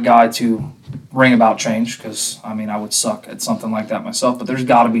the right guy to bring about change because, I mean, I would suck at something like that myself. But there's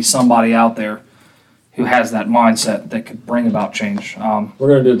got to be somebody out there who has that mindset that could bring about change. We're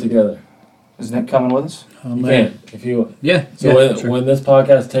going to do it together. Is Nick coming with us? You can, if you. Yeah. So sure. when this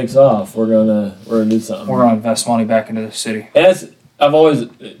podcast takes off, we're gonna do something. We're going to invest money back into the city. And I've always,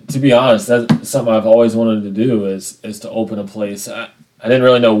 to be honest, that's something I've always wanted to do is to open a place. I didn't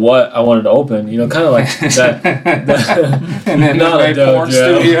really know what I wanted to open. Kind of like that. And then not a porn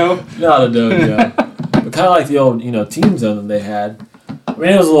dojo. studio. Not a dojo. But kind of like the old, team zone that they had. I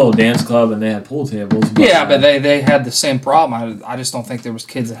mean, it was a little dance club and they had pool tables. But they had the same problem. I just don't think there was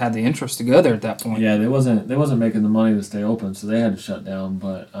kids that had the interest to go there at that point. Yeah, they wasn't making the money to stay open, so they had to shut down.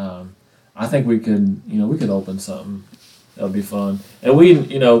 But I think we could open something. That would be fun. And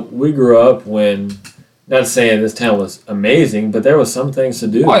we grew up when, not saying this town was amazing, but there was some things to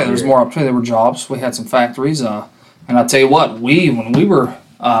do. Oh, yeah, there was more opportunity. There were jobs. We had some factories. And I'll tell you what, when we were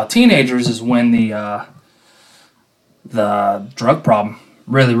teenagers is when the drug problem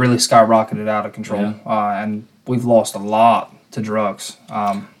really, really skyrocketed out of control. Yeah. And we've lost a lot to drugs.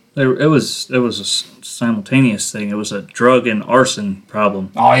 It was a simultaneous thing. It was a drug and arson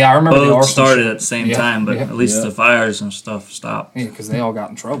problem. Oh, yeah, I remember the Both arson started shit. at the same time, but at least the fires and stuff stopped. Yeah, because they all got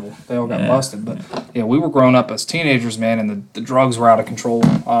in trouble. They all got busted. But, yeah, we were growing up as teenagers, man, and the drugs were out of control.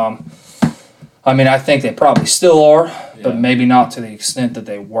 I mean, I think they probably still are, but maybe not to the extent that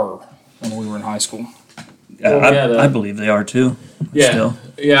they were when we were in high school. I believe they are too. Yeah, Still.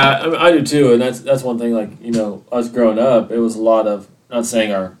 Yeah, I mean, I do too, and that's one thing. Like, you know, us growing up, it was a lot of, not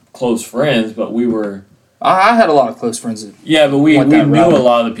saying our close friends, but we were. I had a lot of close friends that Yeah, but we went knew that route. a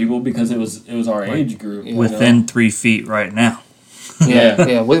lot of the people because it was our age group. Yeah. you Within 3 feet right now.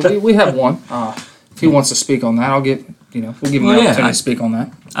 Yeah. We have one. If he wants to speak on that, we'll give him the opportunity to speak on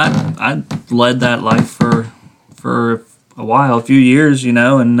that. I led that life for a while, a few years, you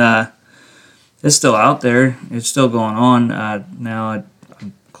know, and it's still out there. It's still going on. Now,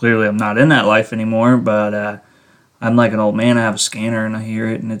 clearly, I'm not in that life anymore, but I'm like an old man. I have a scanner, and I hear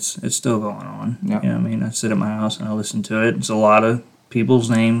it, and it's still going on. Yeah. You know what I mean? I sit at my house, and I listen to it. It's a lot of people's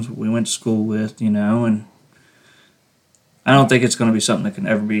names we went to school with, you know, and I don't think it's going to be something that can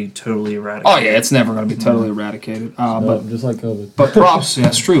ever be totally eradicated. Oh yeah, it's never going to be totally eradicated. But just like COVID. But props, yeah,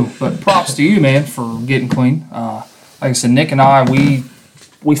 that's true. But props to you, man, for getting clean. Like I said, Nick and I,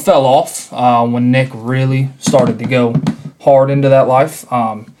 we fell off when Nick really started to go hard into that life.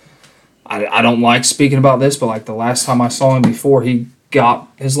 I don't like speaking about this, but like the last time I saw him before he got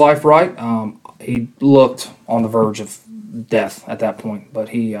his life right, he looked on the verge of death at that point. But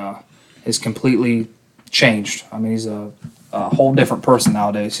he is completely changed. I mean, he's a whole different person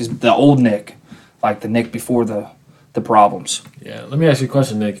nowadays. He's the old Nick, like the Nick before the problems. Yeah, let me ask you a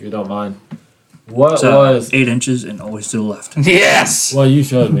question, Nick, if you don't mind. What So, was 8 inches and always to the left. Yes. Well, you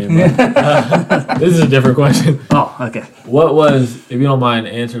showed me. But, this is a different question. Oh, okay. What was, if you don't mind,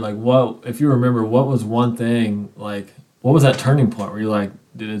 answer like what if you remember what was one thing like what was that turning point where you're like,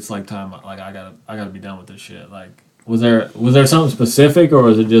 dude, it's like time, like I gotta be done with this shit. Like was there something specific or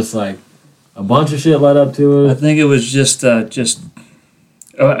was it just like a bunch of shit led up to I it? think it was just.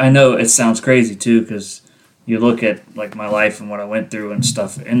 I know it sounds crazy too, because you look at like my life and what I went through and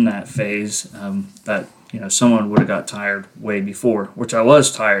stuff in that phase. That someone would have got tired way before, which I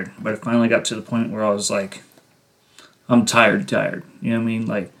was tired, but it finally got to the point where I was like, I'm tired. You know what I mean?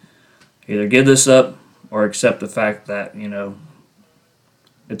 Like, either give this up or accept the fact that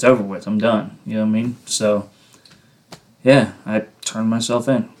it's over with. I'm done. You know what I mean? So, yeah, I turned myself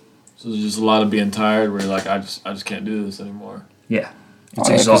in. So there's just a lot of being tired where you're like, I just can't do this anymore. Yeah. It's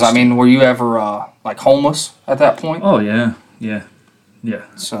Because exhausting. were you ever like homeless at that point? Oh, yeah.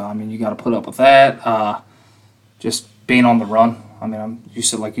 So you got to put up with that. Just being on the run. I mean, you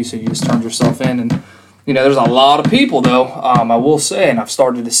said you just turned yourself in, and there's a lot of people though. I will say, and I've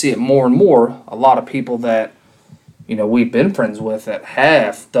started to see it more and more. A lot of people that we've been friends with that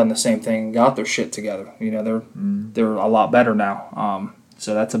have done the same thing, and got their shit together. They're a lot better now.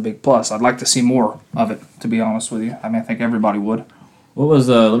 So that's a big plus. I'd like to see more of it, to be honest with you. I mean, I think everybody would. What was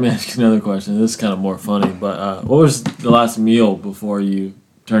let me ask you another question. This is kind of more funny, but what was the last meal before you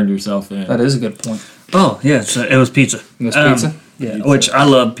turned yourself in? That is a good point. Oh, yeah, so it was pizza. It was pizza? Yeah, Pizza. which I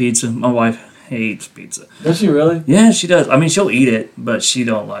love pizza. My wife hates pizza. Does she really? Yeah, she does. I mean, she'll eat it, but she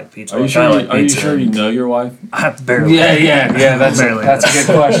don't like pizza. Are you Like, sure? I like Are you pizza. sure you know your wife? I barely. Yeah. That's Barely. a good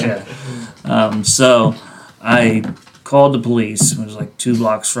question. So I called the police. It was like 2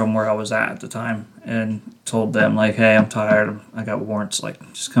 blocks from where I was at the time, and told them like, "Hey, I'm tired. I got warrants. Like,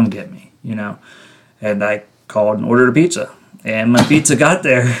 just come get me." And I called and ordered a pizza, and my pizza got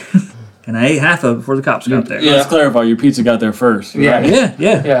there, and I ate half of it before the cops got there. Yeah. Let's clarify. Your pizza got there first. Right?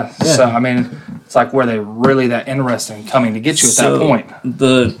 Yeah. So I mean, it's like, were they really that interested in coming to get you at that point?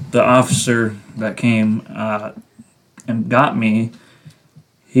 The officer that came and got me,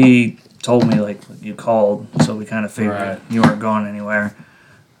 he told me like, you called, so we kind of figured Right. you weren't going anywhere.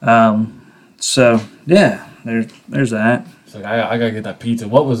 So yeah, there's that. It's like I gotta get that pizza.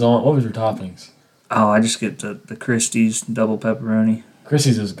 What was your toppings? Oh, I just get the Christie's double pepperoni.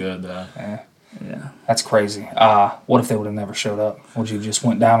 Chrissy's is good though. Yeah. That's crazy. What if they would have never showed up? Would you just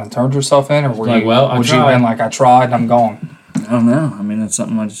went down and turned yourself in, or would Like, you? well, I would you tried. been like, I tried, and I'm gone? I don't know. I mean, that's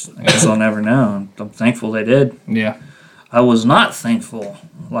something I guess I'll never know. I'm thankful they did. Yeah. I was not thankful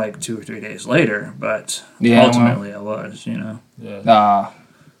like 2 or 3 days later, but Yeah, ultimately I was. Yeah.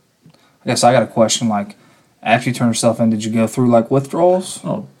 I guess I got a question. Like, after you turned yourself in, did you go through like withdrawals,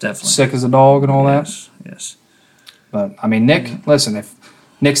 Oh, definitely. sick as a dog, and all that? Yes. But I mean, Nick, listen, if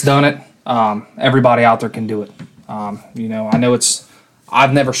Nick's done it, everybody out there can do it. I know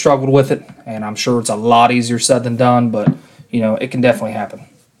I've never struggled with it, and I'm sure it's a lot easier said than done, but it can definitely happen.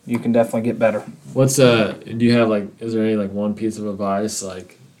 You can definitely get better. What's do you have is there any one piece of advice?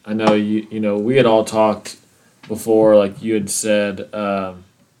 Like, I know we had all talked before, like you had said,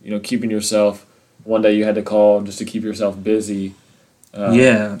 keeping yourself, one day you had to call just to keep yourself busy.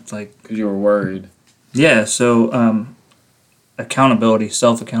 Yeah, like, because you were worried. yeah, so accountability,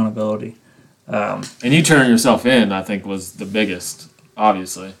 self-accountability. And you turning yourself in, I think, was the biggest,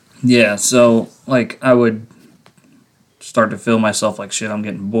 obviously. Yeah, so like I would start to feel myself like shit, I'm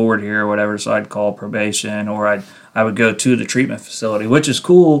getting bored here or whatever. So I'd call probation, or I would go to the treatment facility, which is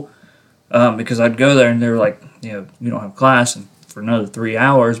cool because I'd go there and they were like, you don't have class for another 3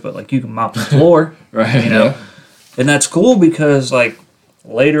 hours, but like you can mop the floor, Right. And that's cool because like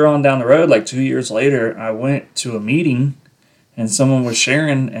later on down the road, like 2 years later, I went to a meeting and someone was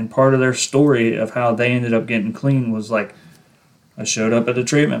sharing, and part of their story of how they ended up getting clean was like, I showed up at the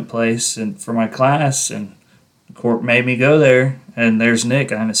treatment place and for my class, and the court made me go there, and there's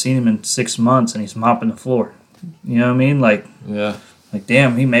Nick. I haven't seen him in 6 months, and he's mopping the floor. You know what I mean? Like, Yeah. like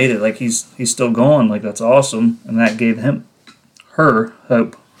damn, he made it. Like he's still going. Like that's awesome, and that gave her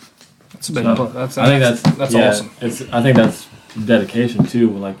hope. That's a big. So, That's I think that's yeah, awesome. I think that's dedication too.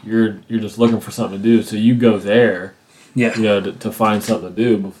 Like you're just looking for something to do, so you go there, Yeah. to find something to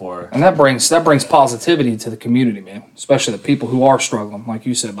do before. And that brings positivity to the community, man. Especially the people who are struggling, like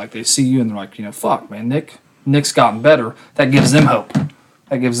you said. Like they see you and they're like, fuck, man, Nick's gotten better. That gives them hope.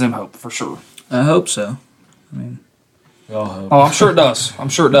 That gives them hope for sure. I hope so. I mean, We all hope. Oh, I'm sure it does.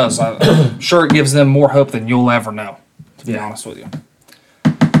 I'm sure it gives them more hope than you'll ever know, to be honest with you.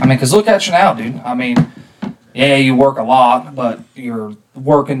 I mean, because look at you now, dude. I mean, yeah, you work a lot, but you're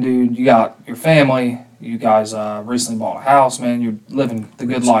working, dude. You got your family. You guys recently bought a house, man. You're living the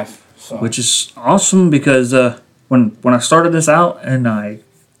good life. So. which is awesome because when I started this out and I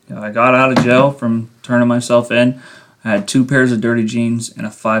got out of jail from turning myself in, I had 2 pairs of dirty jeans and a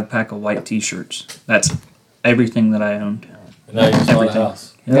 5-pack of white T-shirts. That's everything that I owned. And now you just bought a Everything.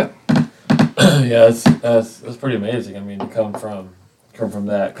 house. Yep. Yeah, that's pretty amazing. I mean, to come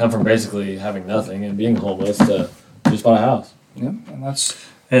from basically having nothing and being homeless to just buy a house. Yeah, and that's.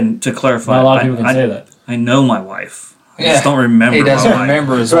 And to clarify, Not a lot of people can say that. I know my wife. I Yeah. just don't remember. He doesn't my wife.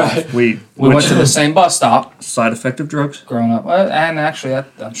 remember his wife. We Went to the same bus stop side effect of drugs. growing up, and actually,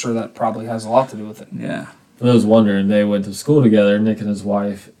 I'm sure that probably has a lot to do with it. Yeah. For those wondering, they went to school together, Nick and his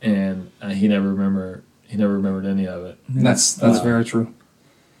wife, and he never remembered any of it. That's very true.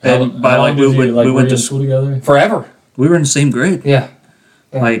 And by How like long did we you, went were you to in school together, Forever. we were in the same grade. Yeah.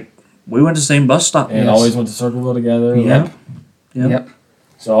 Like we went to the same bus stop. and Yes. always went to Circleville together. Yep. Like, Yep.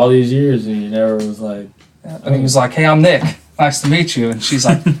 so all these years, and you never was like, And he was like, "Hey, I'm Nick. Nice to meet you." And she's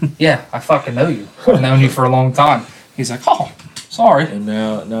like, "Yeah, I fucking know you. I've known you for a long time." He's like, "Oh, sorry." and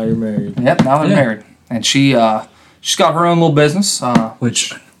now you're married. Yep. Now they're Yeah. married, and she's got her own little business.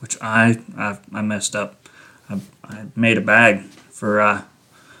 Which I messed up. I made a bag for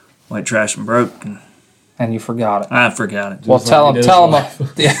white trash and broke, and And you forgot it. I forgot it. Well, Just tell like him.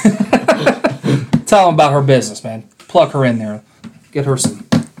 you did his wife. Tell him about her business, man. Plug her in there. Get her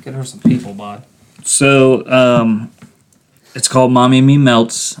some people, bud. So it's called Mommy and Me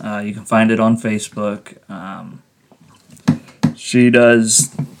Melts. You can find it on Facebook. She does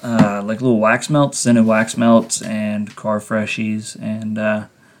like little wax melts, scented wax melts, and car freshies. And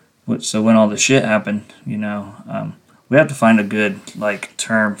so when all the shit happened, we have to find a good like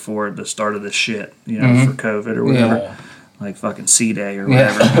term for the start of this shit, for COVID or whatever, Yeah. like fucking C Day or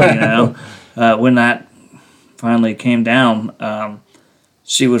whatever. When that finally came down,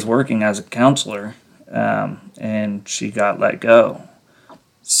 she was working as a counselor, and she got let go.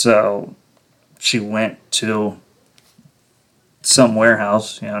 So she went to some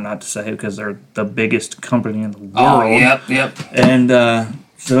warehouse, not to say because they're the biggest company in the world. Oh, yep. And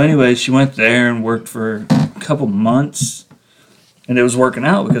so anyway, she went there and worked for a couple months, and it was working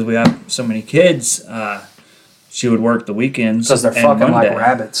out because we have so many kids. She would work the weekends Because they're and fucking Monday. like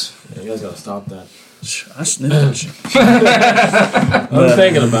rabbits. Yeah, you guys gotta stop that. I sniffed that shit. I'm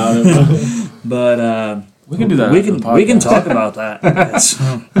thinking about it. But We can do that. we after the can podcast. talk about that. Yes.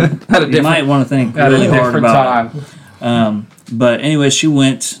 Had a You might want to think really hard about it. But anyway, she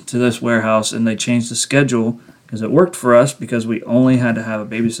went to this warehouse and they changed the schedule because it worked for us because we only had to have a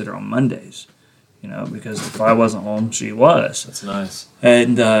babysitter on Mondays. Because if I wasn't home, she was. That's nice.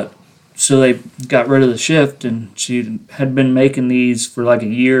 And so they got rid of the shift, and she had been making these for like a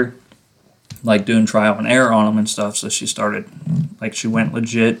year, like doing trial and error on them and stuff. So she started, she went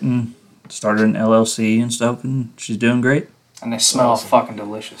legit and started an LLC and stuff, and she's doing great. And they smell fucking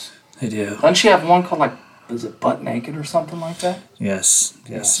delicious. They do. Doesn't she have one called is it Butt Naked or something like that? Yes.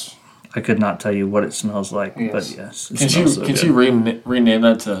 I could not tell you what it smells like, Yes. but yes. It Can smells so you good. rename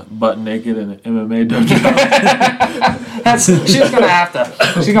that to Butt Naked and MMA Dojo? She's gonna have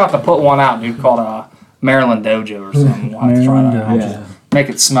to put one out, dude, called Maryland Dojo or something. We'll have to try that out. Yeah. Make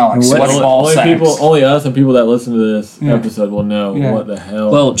it smell like sweaty ball sacks. Only us and people that listen to this Yeah. episode will know Yeah. what the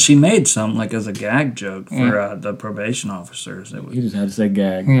hell. Well, she made some as a gag joke for the probation officers. It was, you just had to say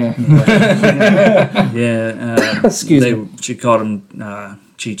gag. Yeah. yeah. Excuse me. She called them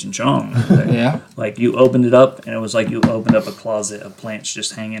Cheech and Chong. Yeah. Like you opened it up, and it was like you opened up a closet of plants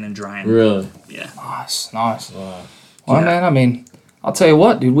just hanging and drying. Really? Yeah. Nice. Nice. Wow. Well, Yeah. man, I mean, I'll tell you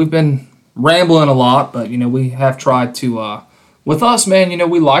what, dude, we've been rambling a lot, but, we have tried to, with us, man,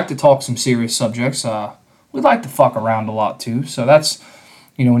 we like to talk some serious subjects. We like to fuck around a lot, too. So that's,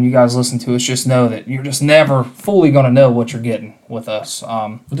 when you guys listen to us, just know that you're just never fully going to know what you're getting with us.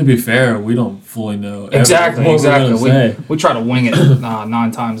 But to be fair, we don't fully know Exactly, everything we're exactly. gonna say. We try to wing it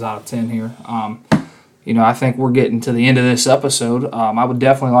 9 times out of 10 here. I think we're getting to the end of this episode. I would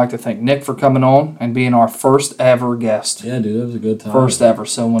definitely like to thank Nick for coming on and being our first ever guest. Yeah, dude, that was a good time. First ever.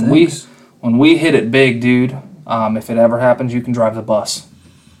 So when we hit it big, dude, if it ever happens, you can drive the bus.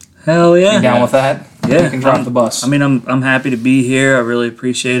 Hell yeah. You down with that? Yeah. You can drive the bus. I mean, I'm happy to be here. I really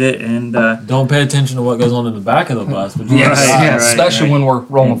appreciate it, and Don't pay attention to what goes on in the back of the bus, but yes, Right, especially when we're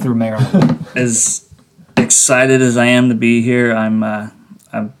rolling through Maryland. as excited as I am to be here, I'm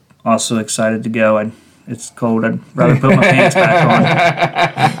also excited to go. It's cold. I'd rather put my pants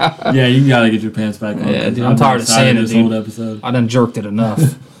back on. yeah, you gotta get your pants back on. Yeah, dude, I'm tired of saying it, this dude. whole episode. I done jerked it enough.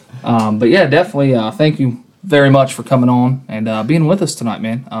 But yeah, definitely thank you very much for coming on and being with us tonight,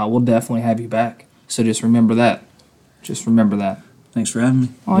 man. We'll definitely have you back. So just remember that. Just remember that. Thanks for having me.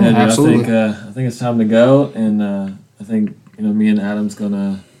 Oh, Yeah, yeah, dude, absolutely. I think it's time to go, and I think me and Adam's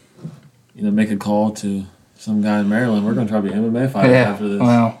gonna make a call to some guy in Maryland. We're gonna try to be MMA fighters Yeah, after this.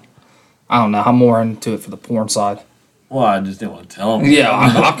 well, I don't know. I'm more into it for the porn side. Well, I just didn't want to tell him. Yeah,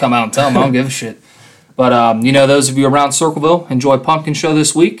 I'll come out and tell them. I don't give a shit. But, those of you around Circleville, enjoy Pumpkin Show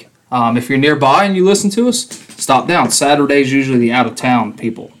this week. If you're nearby and you listen to us, stop down. Saturday's usually the out-of-town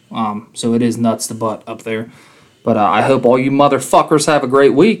people. So it is nuts to butt up there. But I hope all you motherfuckers have a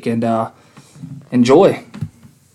great week and enjoy.